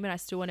Bakes name, and I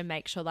still want to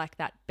make sure like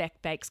that Bec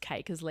Bakes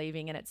cake is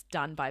leaving and it's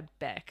done by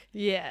Bec.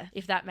 Yeah.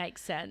 If that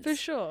makes sense. For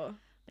sure.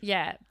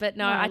 Yeah, but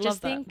no, I I just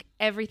love that. think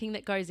everything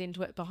that goes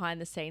into it behind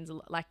the scenes,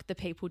 like the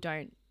people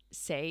don't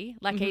see.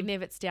 Like even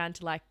if it's down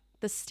to like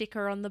the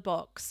sticker on the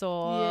box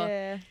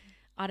or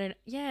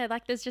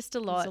like there's just a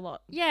lot. There's a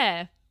lot.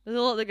 Yeah. There's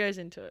a lot that goes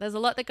into it. There's a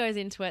lot that goes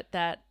into it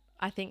that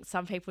I think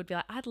some people would be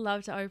like, I'd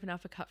love to open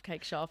up a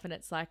cupcake shop. And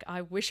it's like,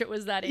 I wish it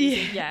was that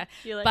easy. Yeah.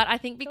 Like, but I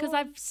think because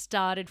I've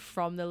started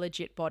from the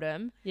legit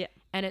bottom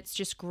and it's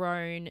just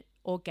grown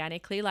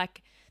organically,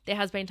 like there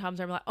has been times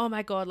where I'm like, oh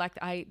my God, like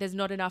there's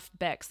not enough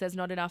Becs, there's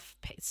not enough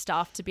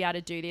staff to be able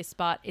to do this,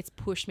 but it's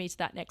pushed me to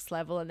that next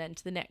level and then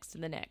to the next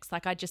and the next.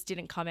 Like I just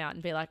didn't come out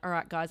and be like, all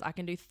right, guys, I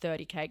can do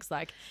 30 cakes.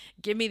 Like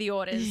give me the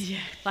orders. Yeah.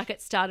 Like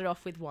it started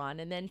off with 1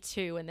 and then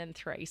 2 and then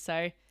 3.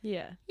 So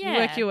you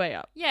work your way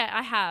up. Yeah,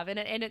 I have. And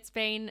it's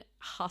been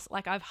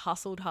like I've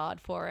hustled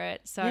hard for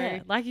it. So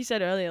yeah, like you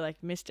said earlier,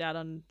 like missed out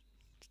on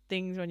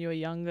things when you were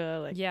younger.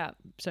 Like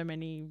so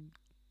many,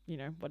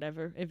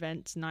 whatever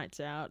events, nights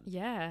out.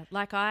 Yeah,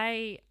 like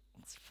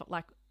it's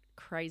like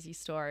crazy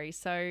story.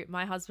 So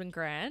my husband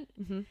Grant,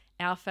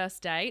 our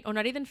first date, or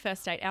not even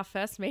first date, our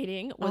first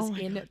meeting was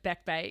in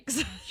Bec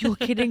Bakes. You're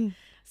kidding.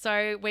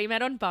 So we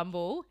met on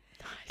Bumble.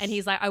 Nice. And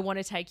he's like, I want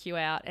to take you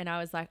out. And I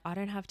was like, I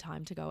don't have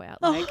time to go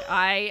out. Like,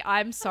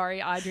 I'm sorry,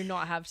 I do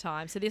not have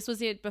time. So this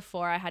was it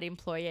before I had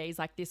employees.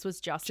 Like, this was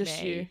just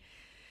me. You.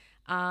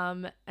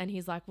 And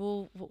he's like,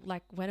 well,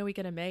 like, when are we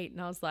going to meet? And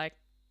I was like,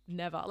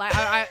 never. Like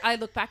I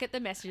look back at the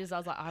messages, I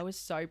was like, I was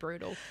so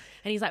brutal.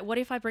 And he's like, what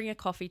if I bring a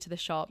coffee to the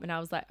shop? And I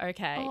was like,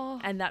 okay.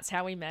 And that's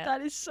how we met.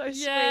 That is so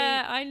sweet.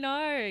 Yeah, I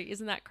know.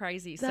 Isn't that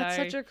crazy? That's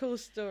such a cool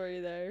story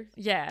though.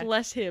 Yeah.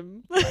 Bless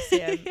him. Bless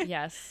him.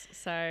 Yes.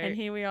 So and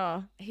here we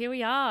are.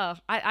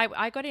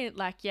 I got in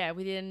like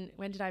within,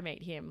 when did I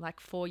meet him? Like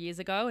 4 years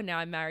ago, and now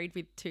I'm married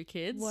with 2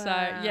 kids. Wow. So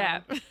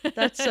yeah.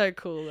 That's so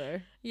cool though.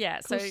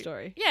 Yeah. Cool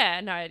story.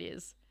 Yeah, no, it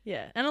is.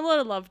 Yeah. And a lot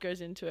of love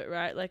goes into it,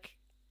 right? Like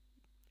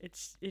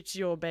it's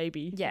your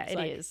baby. Yeah, it's it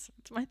like, is.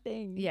 It's my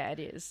thing. Yeah, it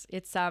is.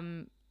 It's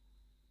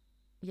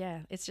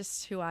it's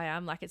just who I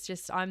am. Like it's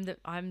just I'm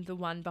the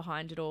one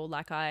behind it all.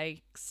 Like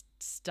I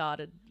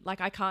started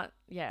like I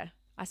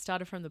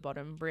started from the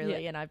bottom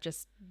really, and I've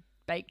just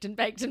baked and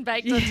baked and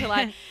baked until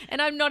and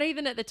I'm not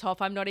even at the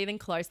top. I'm not even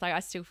close. Like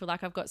I still feel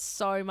like I've got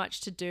so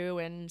much to do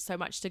and so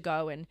much to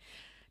go, and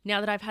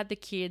now that I've had the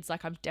kids,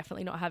 like I'm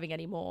definitely not having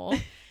any more.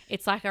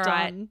 It's like, all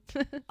right,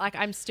 like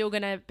I'm still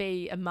going to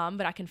be a mum,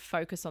 but I can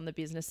focus on the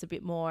business a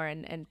bit more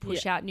and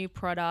push out new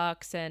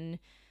products, and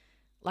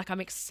like I'm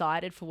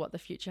excited for what the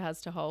future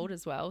has to hold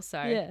as well.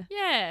 So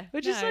yeah.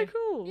 Which is so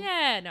cool.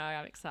 Yeah, no,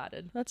 I'm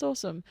excited. That's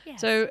awesome. Yes.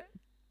 So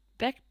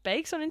Bec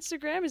Bakes on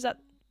Instagram, is that?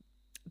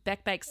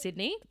 Bec Bakes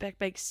Sydney. Bec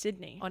Bakes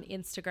Sydney. On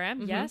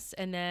Instagram, yes.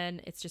 And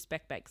then it's just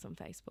Bec Bakes on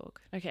Facebook.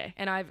 Okay.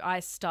 And I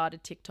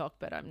started TikTok,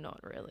 but I'm not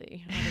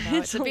really. I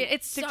don't know.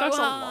 It's TikTok's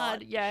so a hard.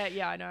 lot.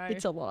 Yeah, I know.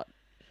 It's a lot.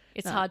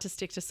 It's hard to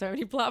stick to so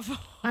many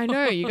platforms. I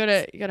know. You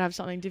gotta have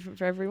something different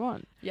for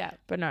everyone. Yeah.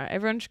 But no,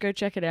 everyone should go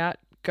check it out.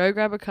 Go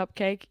grab a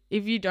cupcake.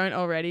 If you don't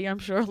already, I'm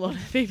sure a lot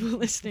of people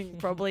listening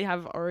probably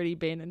have already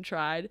been and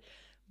tried.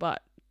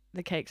 But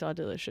the cakes are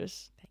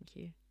delicious. Thank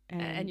you.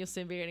 And you'll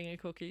soon be eating a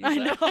cookie. I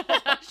know.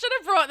 I should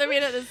have brought them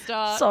in at the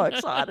start. So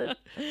excited.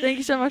 Thank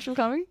you so much for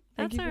coming.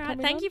 That's all right.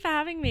 Thank you for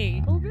having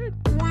me.